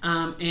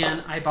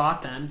 And I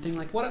bought them, thinking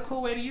like, what a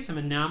cool way to use them.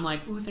 And now I'm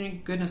like, ooh,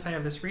 thank goodness I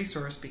have this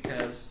resource,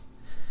 because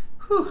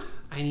whew,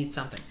 I need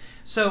something.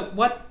 So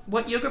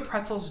what yoga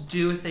pretzels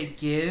do is they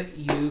give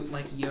you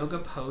like yoga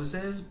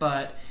poses,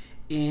 but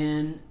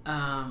in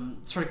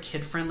sort of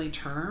kid-friendly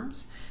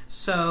terms.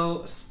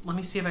 So let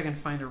me see if I can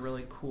find a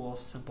really cool,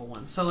 simple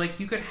one. So like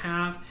you could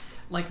have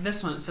like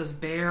this one. It says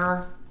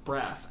Bear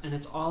Breath, and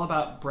it's all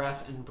about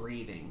breath and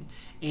breathing.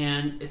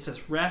 And it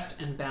says rest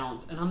and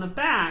balance. And on the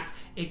back,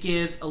 it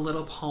gives a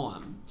little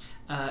poem.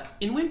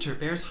 In winter,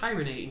 bears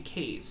hibernate in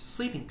caves,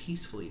 sleeping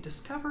peacefully.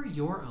 Discover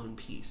your own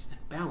peace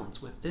and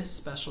balance with this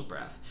special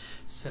breath.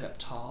 Sit up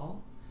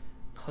tall,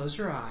 close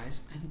your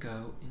eyes, and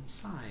go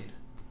inside.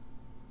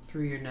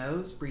 Through your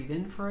nose, breathe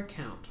in for a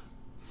count.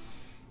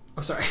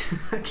 Oh, sorry.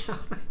 I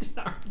did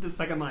not read the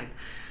second line.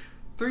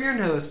 Through your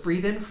nose,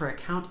 breathe in for a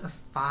count of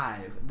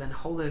 5, then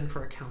hold it in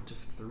for a count of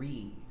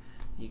 3.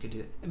 You could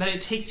do it. But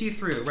it takes you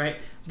through, right?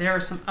 There are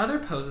some other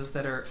poses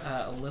that are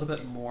a little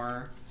bit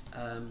more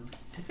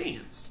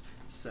advanced.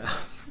 So,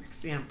 for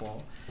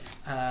example,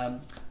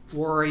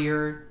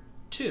 Warrior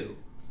 2,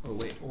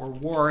 or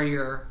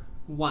Warrior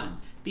 1.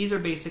 These are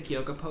basic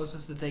yoga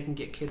poses that they can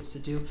get kids to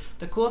do.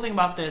 The cool thing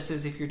about this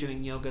is if you're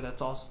doing yoga,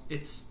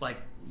 it's like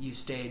you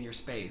stay in your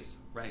space,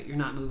 right? You're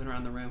not moving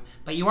around the room,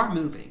 but you are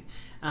moving.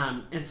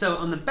 And so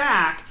on the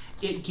back,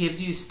 it gives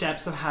you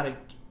steps of how to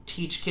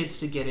teach kids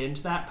to get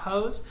into that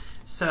pose.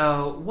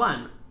 So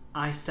 1,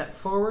 I step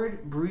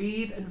forward,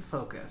 breathe, and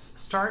focus.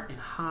 Start in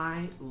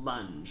high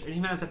lunge. And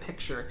even as a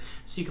picture,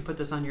 so you can put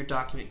this on your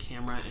document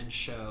camera and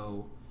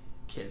show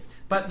kids.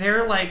 But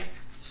they're like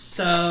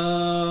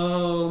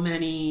so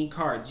many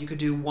cards. You could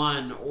do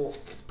 1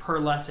 per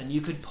lesson.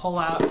 You could pull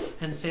out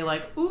and say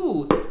like,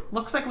 ooh,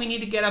 looks like we need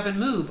to get up and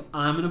move.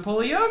 I'm gonna pull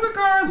a yoga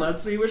card.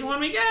 Let's see which one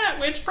we get.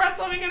 Which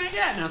pretzel are we gonna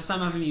get? Now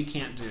some of them you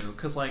can't do,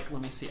 because like,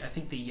 let me see, I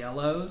think the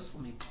yellows,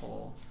 let me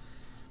pull.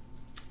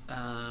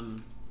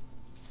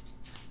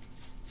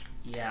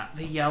 Yeah,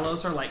 the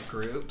yellows are like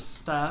groups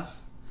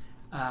stuff.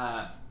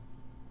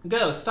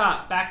 Go,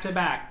 stop, back to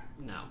back.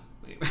 No,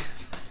 wait.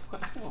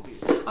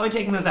 I'll be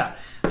taking those out.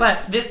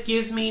 But this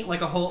gives me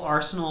like a whole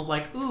arsenal of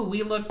like, ooh,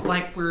 we look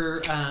like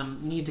we're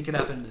need to get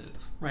up and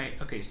move, right?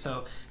 Okay,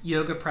 so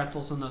yoga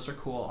pretzels, and those are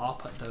cool. I'll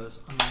put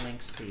those on the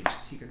links page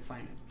so you can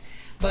find it.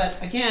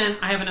 But again,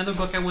 I have another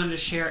book I wanted to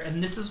share,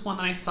 and this is one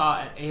that I saw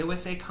at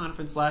AOSA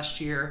conference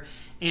last year.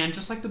 And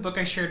just like the book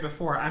I shared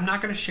before, I'm not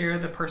going to share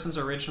the person's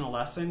original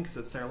lesson because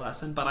it's their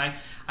lesson, but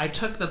I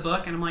took the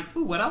book and I'm like,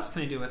 ooh, what else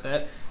can I do with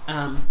it?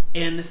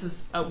 And this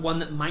is one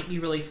that might be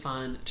really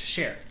fun to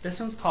share. This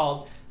one's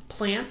called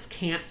Plants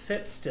Can't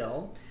Sit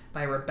Still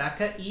by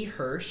Rebecca E.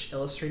 Hirsch,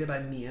 illustrated by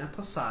Mia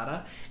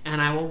Posada. And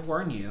I will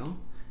warn you,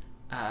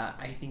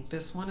 I think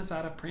this one is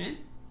out of print.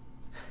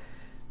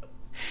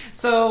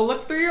 So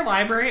look through your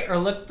library or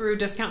look through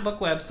discount book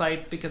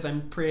websites, because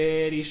I'm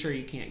pretty sure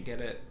you can't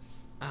get it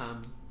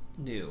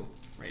new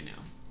right now.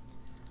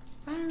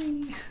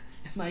 Sorry.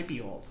 It might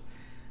be old.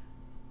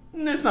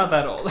 It's not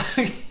that old.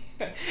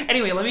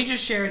 Anyway, let me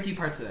just share with you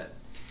parts of it.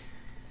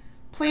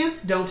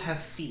 Plants don't have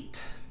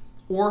feet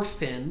or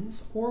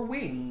fins or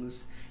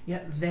wings,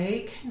 yet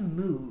they can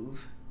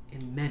move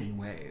in many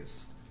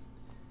ways.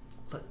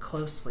 Look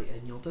closely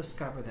and you'll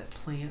discover that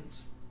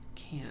plants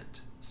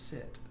can't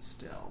sit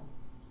still.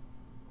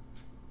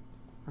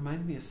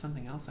 Reminds me of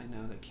something else I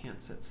know that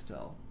can't sit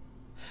still.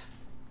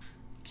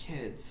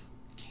 Kids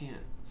can't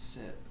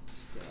sit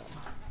still.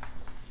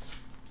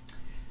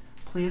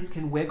 Plants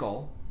can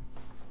wiggle.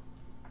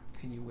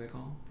 Can you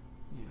wiggle?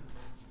 Yeah.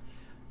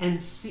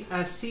 And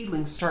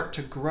seedlings start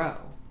to grow.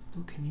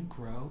 Ooh, can you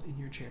grow in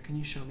your chair? Can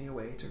you show me a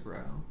way to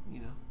grow?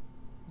 You know.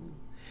 Ooh.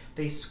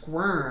 They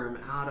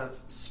squirm out of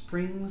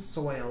spring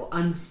soil,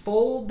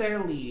 unfold their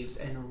leaves,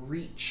 and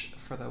reach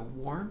for the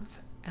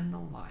warmth and the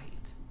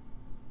light.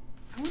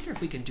 I wonder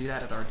if we can do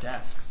that at our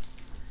desks.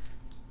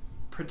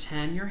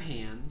 Pretend your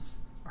hands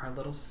are a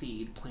little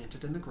seed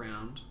planted in the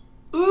ground.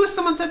 Ooh,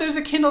 someone said there's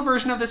a Kindle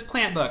version of this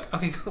plant book.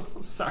 Okay,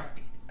 cool. Sorry.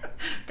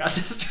 Got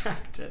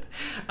distracted.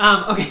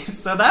 Okay,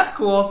 so that's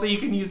cool. So you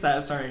can use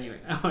that. Sorry, anyway.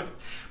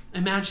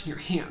 Imagine your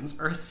hands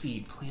are a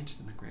seed planted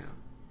in the ground.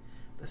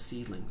 The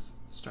seedlings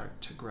start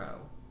to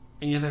grow.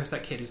 And you know, there's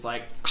that kid who's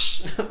like,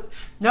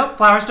 nope,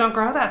 flowers don't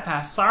grow that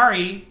fast.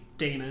 Sorry,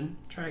 Damon.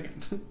 Try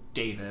again.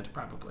 David,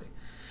 probably.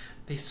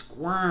 They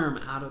squirm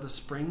out of the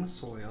spring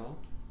soil.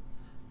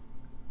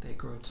 They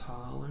grow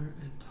taller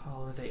and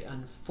taller. They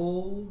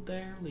unfold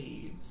their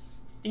leaves.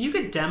 And you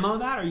could demo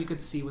that, or you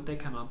could see what they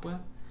come up with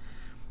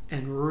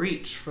and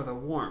reach for the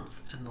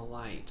warmth and the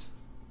light.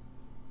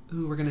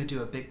 Ooh, we're going to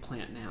do a big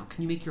plant now.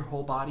 Can you make your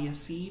whole body a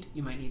seed?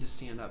 You might need to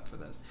stand up for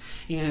this.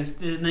 And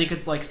then you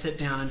could like sit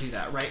down and do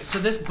that, right? So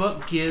this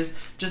book gives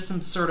just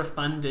some sort of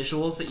fun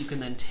visuals that you can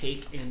then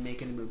take and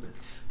make into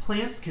movements.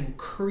 Plants can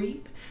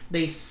creep.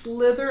 They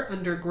slither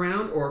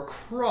underground or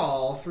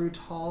crawl through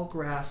tall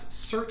grass,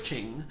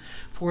 searching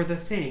for the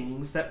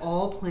things that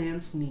all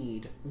plants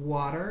need: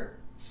 water,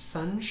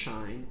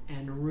 sunshine,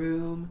 and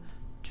room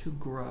to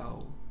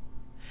grow.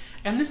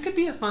 And this could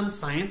be a fun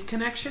science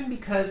connection,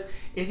 because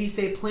if you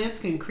say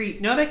plants can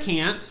creep, no, they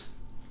can't.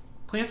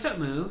 Plants don't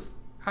move.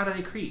 How do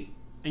they creep?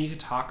 And you could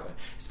talk,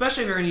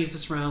 especially if you're going to use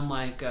this around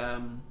like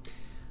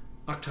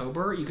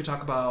October, you could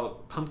talk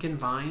about pumpkin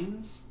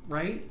vines,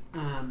 right?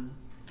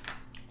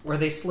 Where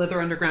they slither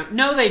underground.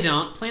 No, they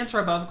don't. Plants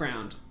are above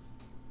ground.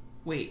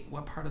 Wait,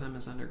 what part of them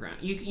is underground?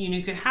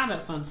 You could have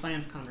that fun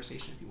science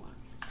conversation if you want.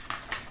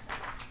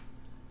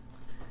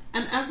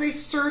 And as they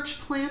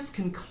search, plants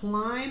can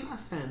climb a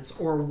fence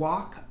or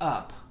walk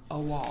up a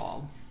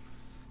wall.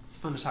 It's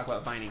fun to talk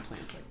about vining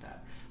plants like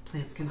that.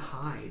 Plants can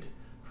hide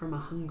from a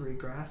hungry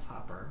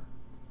grasshopper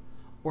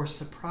or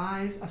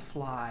surprise a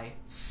fly.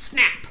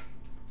 Snap!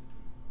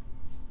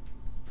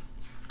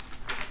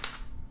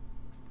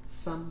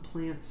 Some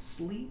plants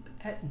sleep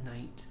at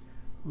night,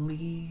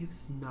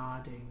 leaves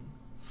nodding,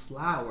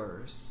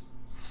 flowers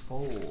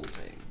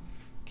folding.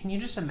 Can you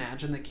just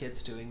imagine the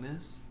kids doing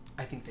this?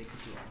 I think they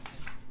could do it.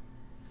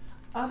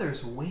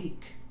 Others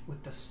wake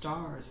with the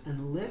stars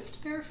and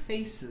lift their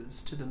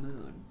faces to the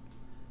moon.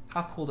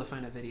 How cool to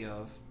find a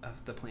video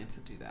of the plants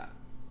that do that.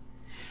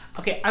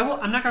 Okay,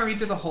 I'm not going to read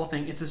through the whole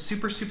thing. It's a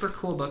super, super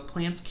cool book,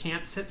 Plants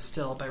Can't Sit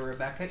Still by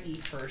Rebecca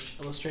E. Hirsch,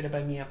 illustrated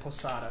by Mia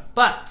Posada.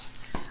 But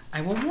I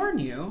will warn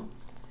you,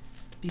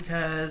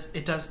 because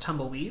it does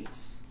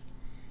tumbleweeds,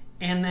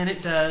 and then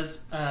it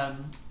does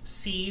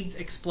seeds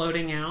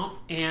exploding out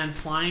and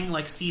flying,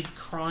 like seeds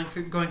crawling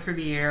through, going through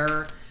the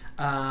air.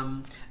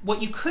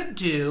 What you could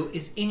do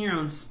is in your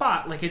own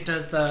spot, like it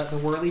does the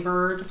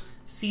whirlybird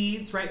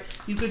seeds, right?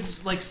 You could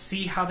like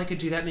see how they could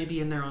do that maybe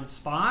in their own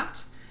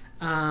spot.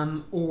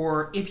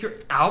 Or if you're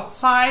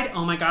outside,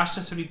 oh my gosh,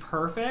 this would be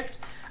perfect.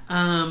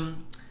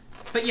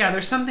 But yeah,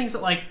 there's some things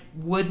that like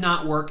would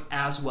not work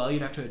as well.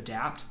 You'd have to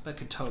adapt, but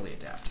could totally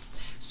adapt.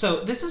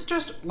 So this is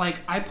just like,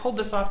 I pulled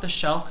this off the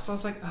shelf because I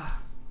was like, ugh,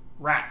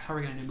 rats, how are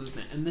we going to do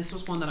movement? And this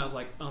was one that I was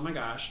like, oh my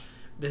gosh,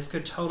 this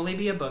could totally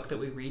be a book that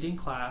we read in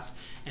class,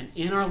 and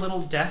in our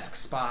little desk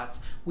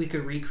spots, we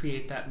could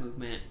recreate that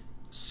movement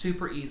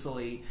super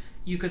easily.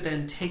 You could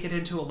then take it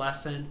into a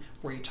lesson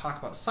where you talk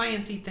about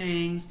sciencey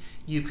things.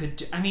 You could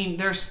do, I mean,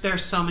 there's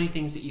so many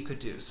things that you could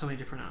do, so many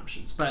different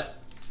options,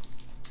 but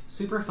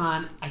super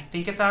fun. I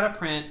think it's out of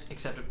print,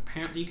 except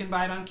apparently you can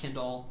buy it on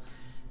Kindle,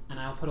 and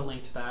I'll put a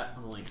link to that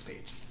on the links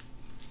page.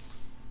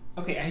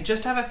 Okay, I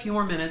just have a few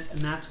more minutes, and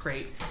that's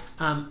great.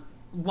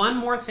 One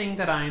more thing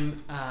that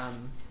I'm,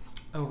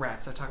 oh,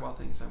 rats, I talk about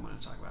things I want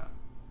to talk about.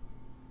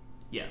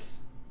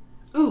 Yes.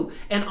 Ooh,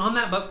 and on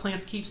that book,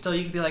 Plants Keep Still,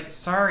 you could be like,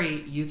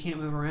 sorry, you can't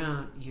move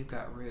around. You've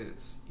got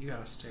roots. You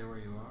got to stay where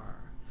you are.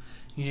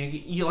 You know,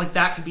 you like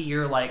that could be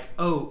your like,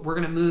 oh, we're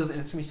going to move and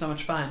it's going to be so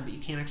much fun, but you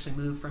can't actually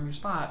move from your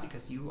spot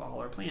because you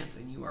all are plants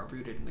and you are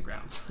rooted in the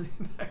ground. So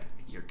that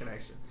could be your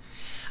connection.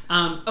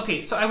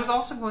 Okay, so I was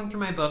also going through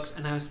my books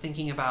and I was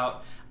thinking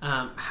about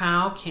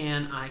how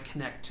can I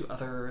connect to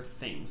other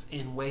things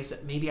in ways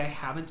that maybe I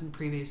haven't in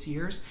previous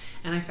years,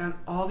 and I found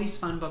all these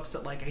fun books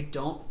that like I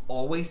don't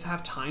always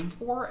have time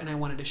for and I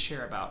wanted to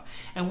share about.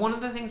 And one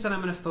of the things that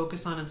I'm going to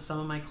focus on in some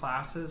of my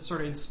classes,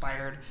 sort of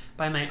inspired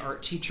by my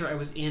art teacher, I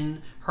was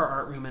in her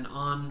art room and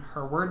on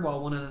her word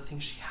wall, one of the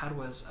things she had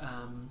was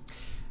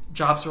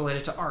jobs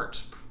related to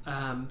art,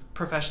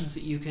 professions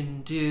that you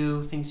can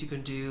do, things you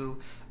can do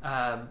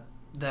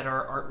that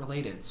are art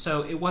related.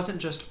 So it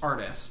wasn't just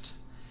artist,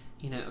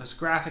 you know, it was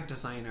graphic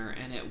designer,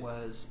 and it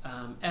was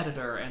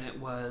editor, and it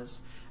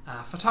was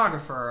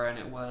photographer, and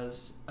it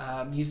was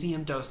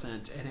museum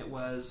docent, and it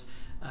was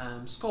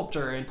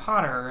sculptor and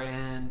potter,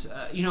 and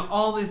you know,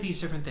 all of these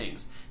different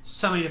things,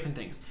 so many different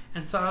things.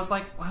 And so I was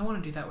like, well, I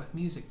want to do that with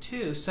music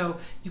too. So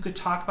you could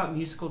talk about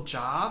musical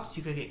jobs,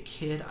 you could get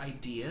kid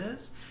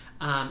ideas,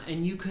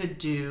 and you could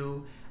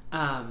do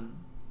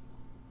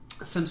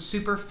some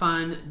super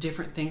fun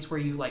different things where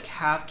you like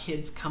have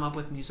kids come up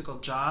with musical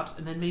jobs,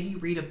 and then maybe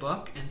read a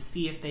book and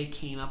see if they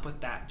came up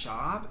with that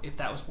job, if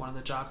that was one of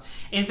the jobs.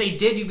 And if they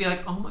did, you'd be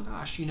like, oh my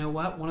gosh, you know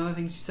what? One of the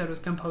things you said was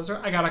composer.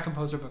 I got a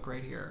composer book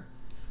right here.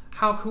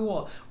 How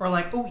cool. Or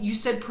like, oh, you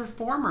said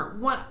performer.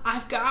 What?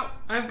 I've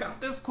got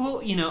this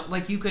cool, you know,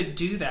 like you could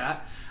do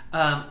that.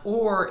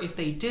 Or if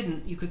they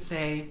didn't, you could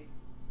say,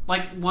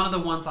 like one of the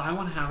ones I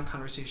want to have a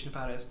conversation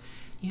about is,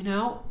 you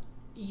know,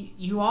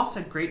 you all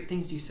said great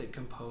things. You said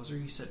composer,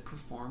 you said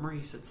performer,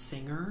 you said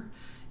singer,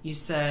 you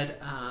said,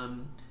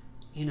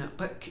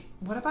 but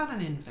what about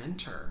an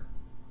inventor?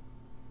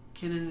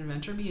 Can an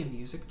inventor be a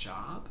music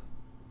job?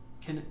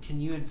 Can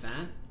you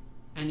invent?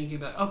 And you can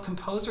be like, oh,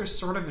 composer is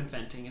sort of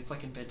inventing. It's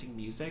like inventing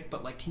music,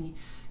 but like, can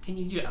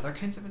you do other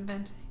kinds of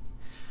inventing?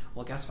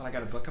 Well, guess what? I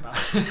got a book about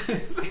it.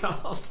 It's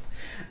called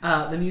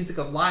The Music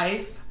of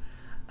Life,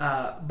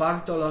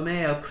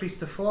 Bartolomeo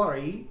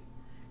Cristofori,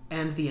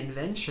 and the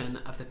Invention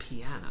of the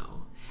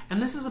Piano.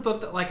 And this is a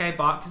book that like I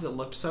bought because it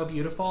looked so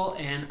beautiful,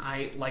 and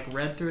I like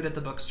read through it at the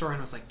bookstore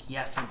and was like,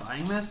 yes, I'm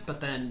buying this, but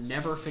then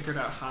never figured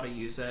out how to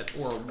use it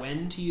or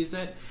when to use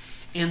it.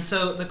 And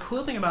so the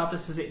cool thing about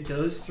this is it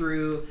goes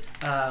through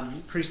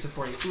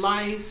Cristofori's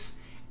life,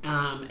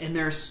 and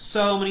there's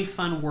so many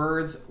fun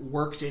words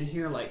worked in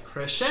here, like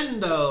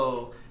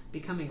crescendo,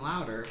 becoming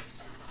louder,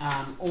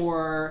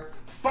 or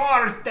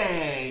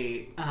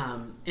forte,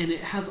 and it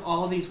has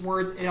all of these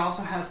words. It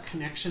also has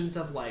connections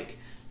of like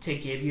to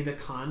give you the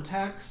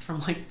context from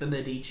like the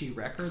Medici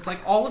records,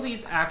 like all of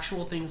these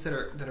actual things that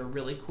are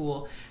really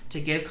cool to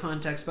give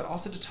context, but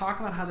also to talk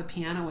about how the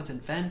piano was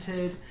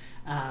invented.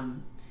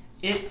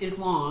 It is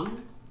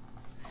long,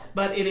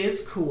 but it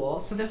is cool.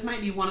 So this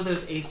might be one of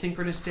those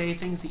asynchronous day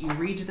things that you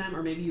read to them,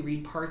 or maybe you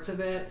read parts of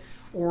it,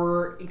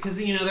 or because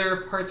there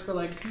are parts where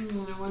like,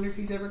 I wonder if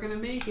he's ever going to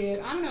make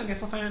it. I don't know. I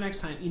guess we'll find out next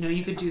time.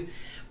 You could do,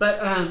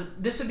 but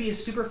this would be a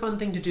super fun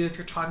thing to do if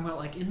you're talking about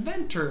like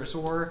inventors,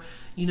 or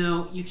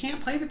you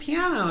can't play the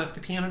piano if the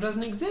piano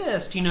doesn't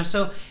exist.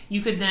 So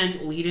you could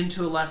then lead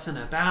into a lesson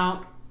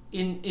about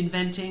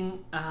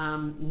inventing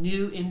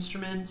new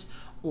instruments.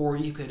 Or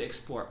you could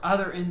explore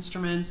other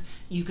instruments.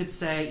 You could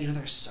say,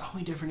 there's so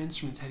many different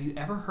instruments. Have you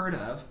ever heard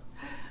of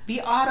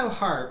the auto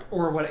harp?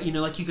 Or what,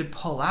 like you could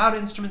pull out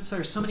instruments. So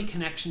there's so many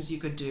connections you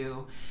could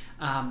do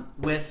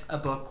with a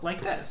book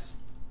like this.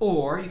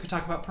 Or you could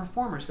talk about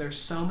performers. There's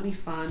so many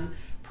fun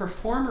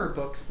performer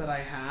books that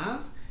I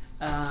have.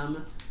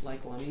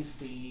 Let me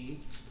see.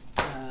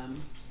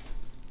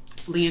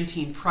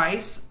 Leontine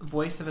Price,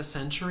 Voice of a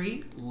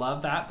Century.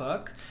 Love that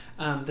book.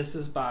 This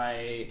is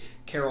by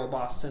Carol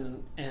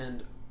Boston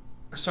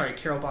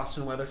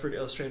Weatherford,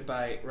 illustrated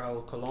by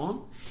Raoul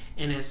Colon,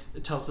 and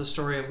it tells the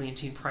story of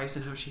Leontine Price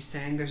and how she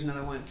sang. There's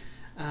another one.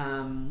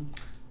 I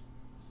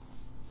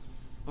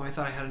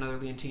thought I had another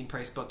Leontine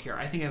Price book here.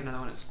 I think I have another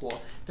one at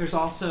school. There's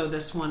also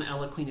this one,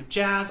 Ella, Queen of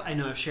Jazz. I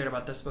know I've shared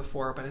about this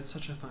before, but it's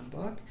such a fun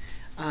book.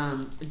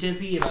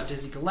 Dizzy, about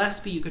Dizzy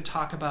Gillespie. You could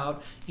talk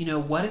about,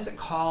 what is it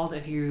called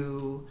if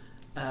you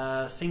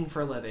sing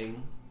for a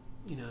living?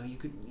 You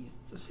could be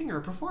a singer,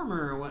 a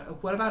performer.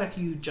 What about if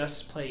you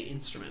just play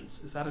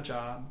instruments? Is that a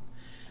job?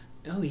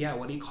 Oh yeah,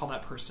 what do you call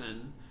that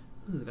person?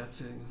 Ooh,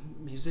 that's a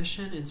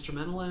musician,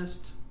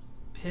 instrumentalist,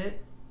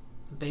 pit,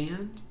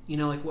 band.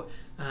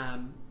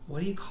 What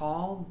do you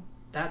call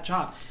that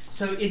job?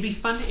 So it'd be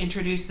fun to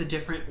introduce the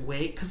different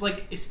way, because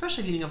like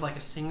especially if you think of like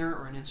a singer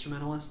or an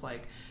instrumentalist,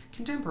 like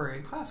contemporary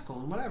and classical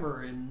and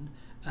whatever, and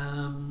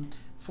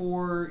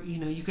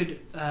you could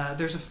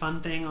there's a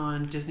fun thing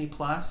on Disney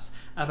Plus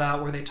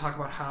about where they talk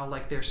about how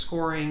like they're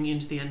scoring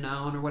into the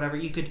unknown or whatever.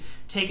 You could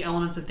take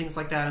elements and things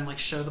like that and like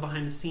show the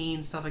behind the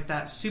scenes stuff like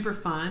that. Super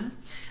fun.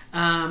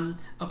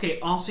 Okay,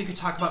 also you could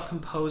talk about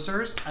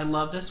composers. I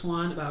love this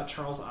one about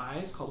Charles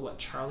Ives called What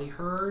Charlie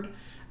Heard,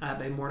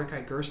 by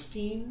Mordecai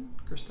Gerstein.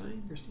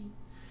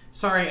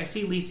 Sorry, I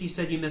see Lisa, you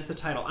said you missed the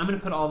title. I'm going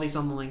to put all these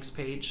on the links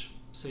page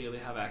so you'll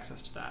have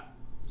access to that.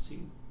 So you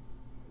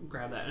can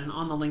grab that. And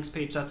on the links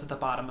page, that's at the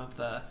bottom of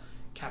the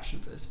caption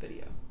for this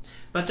video.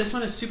 But this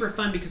one is super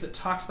fun because it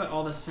talks about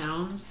all the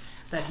sounds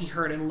that he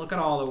heard, and look at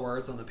all the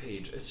words on the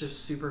page. It's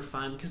just super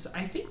fun because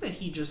I think that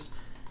he just,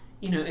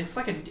 it's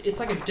like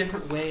a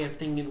different way of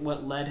thinking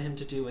what led him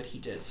to do what he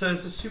did. So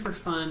it's a super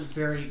fun,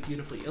 very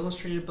beautifully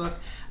illustrated book.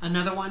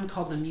 Another one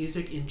called The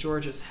Music in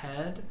George's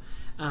Head,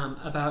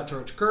 about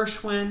George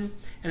Gershwin,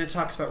 and it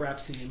talks about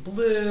Rhapsody in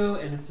Blue,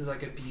 and it's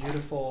like a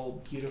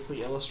beautiful,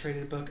 beautifully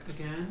illustrated book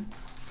again.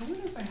 I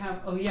wonder if I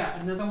have,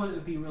 another one that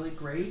would be really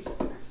great.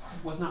 I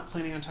was not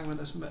planning on talking about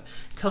this one, but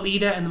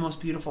Kalida and the Most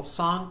Beautiful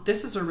Song.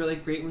 This is a really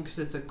great one because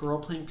it's a girl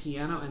playing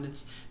piano, and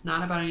it's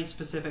not about any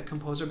specific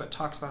composer, but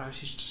talks about how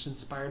she's just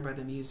inspired by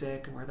the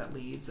music and where that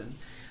leads. And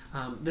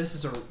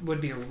this would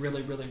be a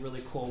really, really,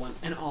 really cool one,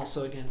 and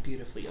also, again,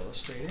 beautifully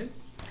illustrated.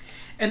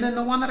 And then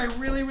the one that I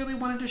really, really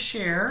wanted to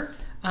share,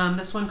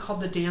 this one called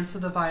The Dance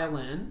of the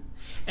Violin.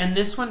 And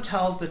this one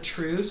tells the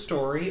true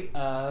story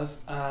of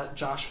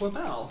Joshua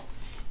Bell.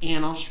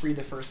 And I'll just read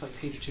the first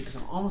page or two because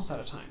I'm almost out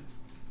of time.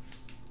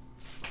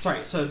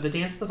 Sorry, so The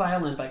Dance of the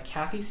Violin by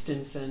Kathy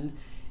Stinson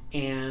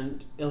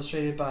and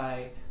illustrated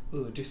by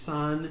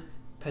Dusan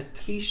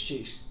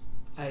Petrichis.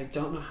 I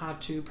don't know how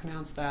to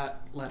pronounce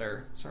that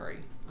letter. Sorry.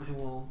 I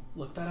will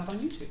look that up on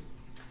YouTube.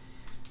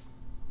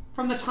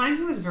 From the time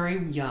he was very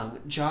young,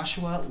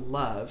 Joshua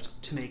loved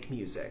to make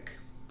music.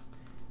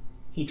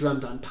 He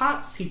drummed on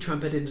pots, he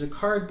trumpeted into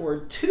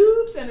cardboard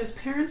tubes, and his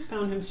parents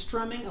found him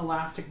strumming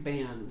elastic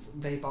bands.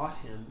 They bought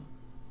him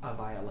a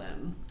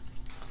violin.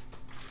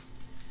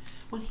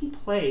 When he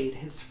played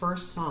his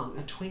first song,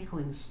 a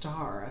twinkling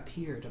star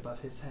appeared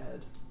above his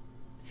head.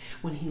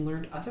 When he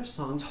learned other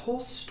songs, whole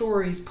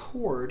stories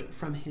poured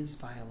from his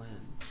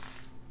violin.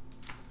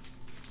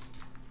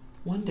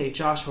 One day,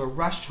 Joshua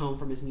rushed home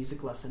from his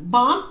music lesson.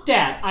 Mom,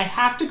 Dad, I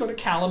have to go to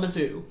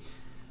Kalamazoo.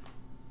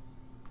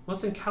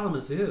 What's in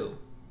Kalamazoo?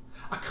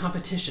 A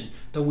competition.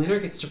 The winner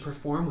gets to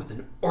perform with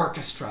an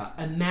orchestra.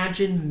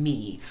 Imagine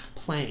me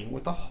playing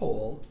with a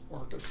whole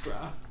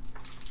orchestra.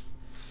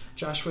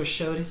 Joshua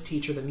showed his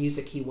teacher the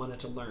music he wanted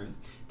to learn.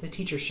 The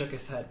teacher shook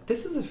his head.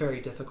 This is a very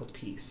difficult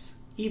piece,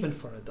 even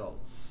for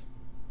adults.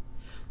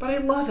 But I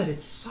love it.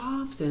 It's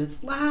soft and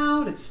it's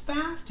loud, it's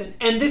fast,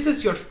 and this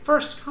is your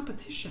first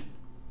competition.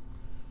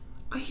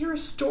 I hear a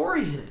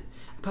story in it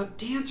about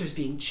dancers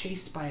being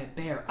chased by a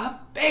bear. A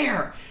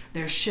bear!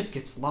 Their ship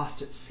gets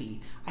lost at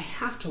sea. I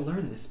have to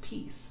learn this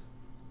piece.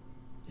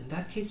 In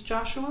that case,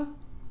 Joshua,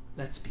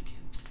 let's begin.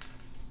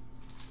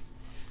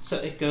 So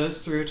it goes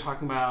through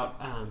talking about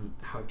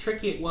how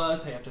tricky it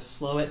was, how you have to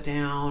slow it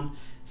down.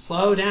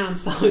 Slow down,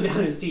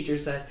 his teacher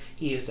said.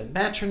 He used a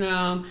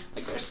metronome.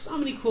 Like, there's so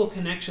many cool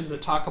connections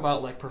that talk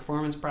about like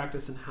performance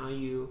practice and how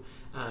you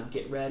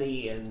get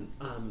ready. And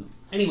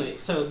anyway,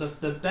 so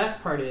the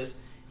best part is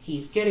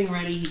he's getting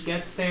ready. He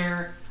gets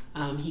there.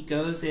 He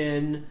goes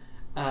in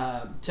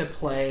to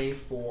play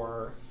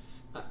for,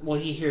 well,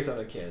 he hears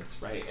other kids,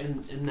 right?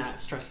 And that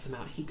stresses him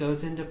out. He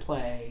goes in to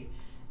play,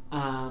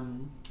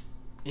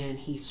 and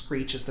he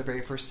screeches the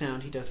very first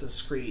sound. He does a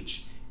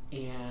screech,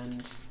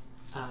 and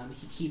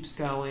he keeps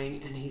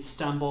going, and he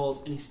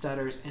stumbles, and he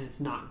stutters, and it's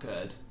not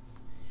good.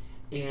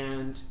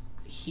 And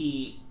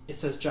it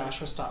says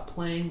Joshua stopped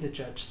playing. The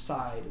judge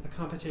sighed. The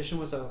competition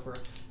was over.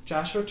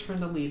 Joshua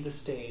turned to leave the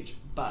stage,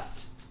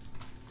 but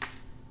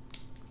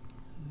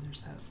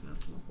there's that sound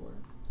from the board.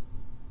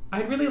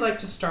 I'd really like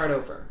to start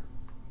over.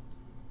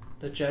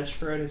 The judge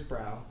furrowed his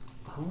brow.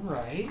 All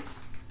right.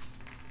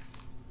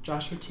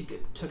 Joshua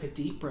took a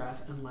deep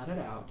breath and let it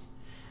out.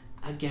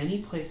 Again he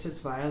placed his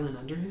violin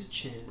under his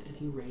chin and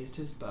he raised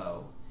his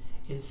bow.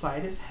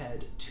 Inside his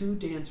head, 2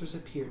 dancers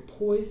appeared,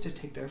 poised to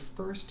take their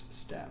first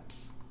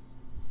steps.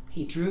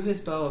 He drew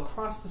his bow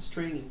across the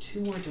string and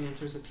 2 more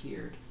dancers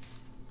appeared.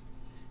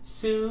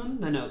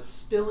 Soon, the notes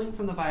spilling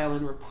from the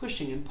violin were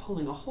pushing and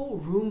pulling a whole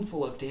room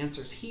full of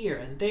dancers here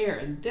and there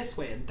and this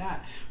way and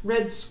that.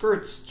 Red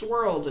skirts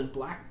swirled and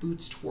black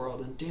boots twirled,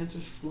 and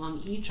dancers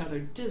flung each other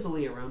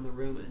dizzily around the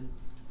room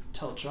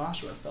until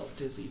Joshua felt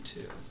dizzy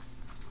too.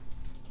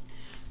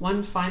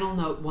 One final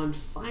note, one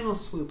final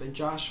swoop, and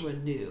Joshua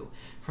knew,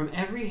 from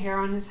every hair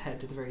on his head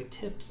to the very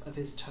tips of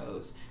his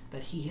toes,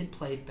 that he had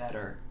played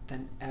better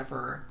than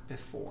ever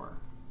before.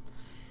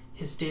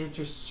 His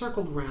dancers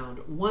circled round.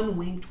 One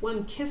winked,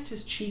 one kissed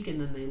his cheek,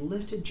 and then they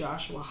lifted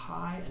Joshua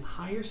high and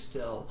higher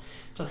still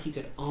till he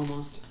could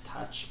almost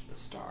touch the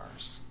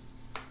stars.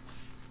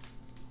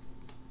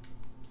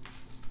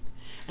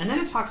 And then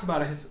it talks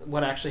about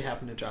what actually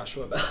happened to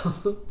Joshua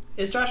Bell.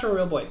 Is Joshua a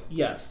real boy?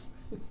 Yes.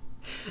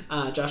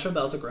 Joshua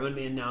Bell is a grown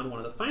man now and one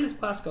of the finest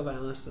classical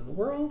violinists in the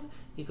world.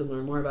 You can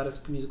learn more about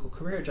his musical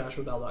career at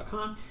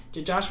joshuabell.com.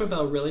 Did Joshua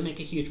Bell really make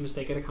a huge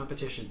mistake at a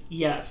competition?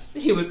 Yes.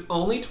 He was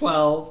only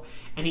 12,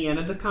 and he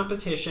entered the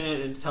competition,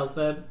 and it tells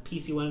the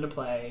piece he wanted to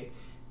play,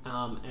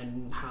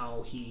 and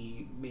how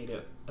he made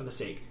a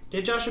mistake.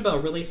 Did Joshua Bell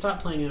really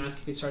stop playing and ask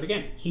if he'd start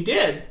again? He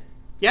did.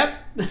 Yep.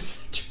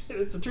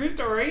 It's a true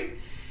story.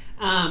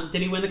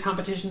 Did he win the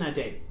competition that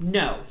day?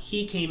 No.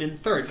 He came in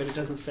 3rd, but it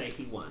doesn't say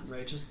he won, right?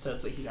 It just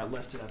says that he got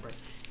lifted up, right?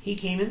 He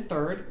came in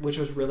 3rd, which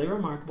was really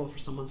remarkable for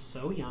someone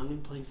so young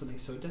and playing something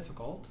so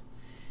difficult.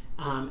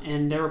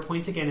 And there were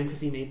points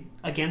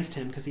against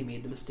him because he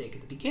made the mistake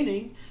at the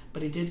beginning,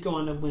 but he did go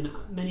on to win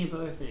many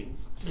other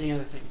things.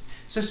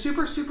 So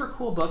super, super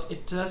cool book.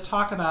 It does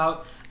talk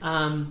about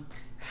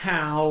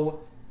how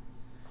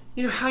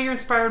you're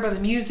inspired by the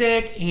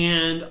music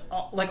and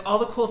all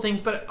the cool things,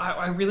 but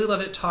I really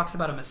love it talks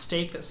about a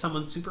mistake that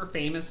someone super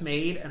famous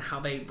made and how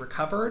they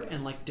recovered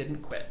and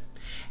didn't quit.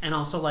 And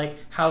also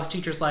how his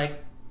teacher's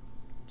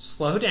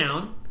slow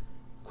down,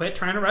 quit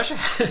trying to rush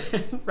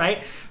ahead,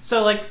 right?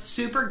 So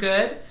super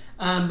good,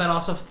 but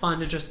also fun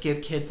to just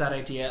give kids that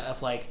idea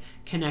of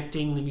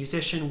connecting the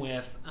musician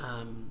with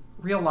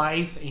real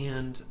life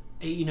and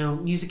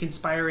music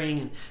inspiring,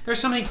 and there's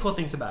so many cool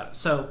things about it.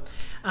 So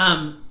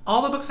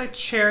all the books I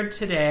shared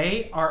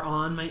today are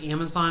on my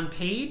Amazon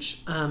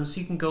page, so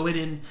you can go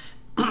in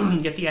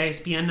and get the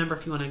ISBN number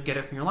if you want to get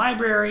it from your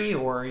library,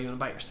 or you want to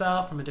buy it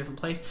yourself from a different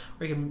place,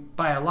 or you can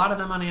buy a lot of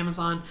them on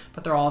Amazon,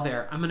 but they're all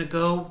there. I'm going to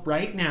go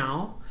right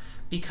now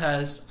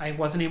because I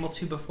wasn't able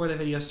to before the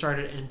video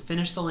started and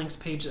finish the links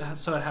page,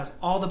 so it has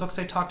all the books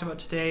I talked about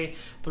today,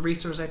 the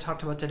resources I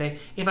talked about today.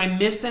 If I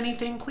miss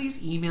anything,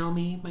 please email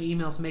me. My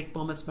email is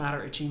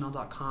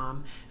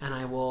makemomentsmatter@gmail.com, and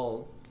I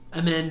will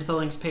amend the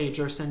links page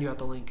or send you out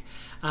the link.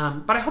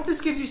 But I hope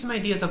this gives you some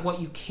ideas of what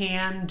you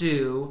can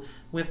do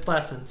with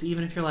lessons,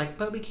 even if you're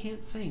but we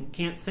can't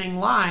sing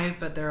live,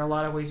 but there are a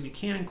lot of ways we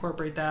can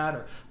incorporate that.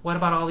 Or what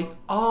about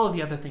all of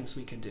the other things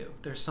we can do?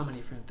 There's so many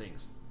different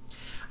things.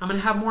 I'm going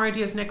to have more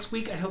ideas next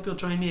week. I hope you'll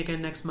join me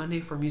again next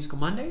Monday for Musical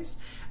Mondays.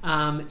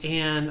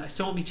 And I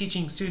still won't be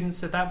teaching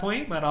students at that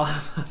point, but I'll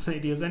have lots of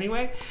ideas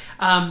anyway.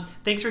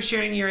 Thanks for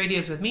sharing your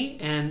ideas with me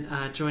and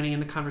joining in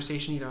the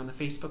conversation either on the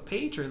Facebook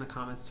page or in the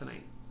comments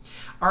tonight.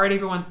 All right,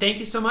 everyone. Thank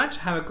you so much.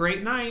 Have a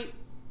great night.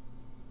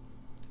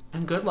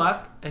 And good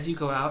luck as you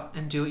go out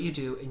and do what you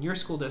do in your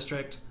school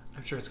district.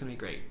 I'm sure it's going to be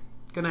great.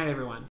 Good night, everyone.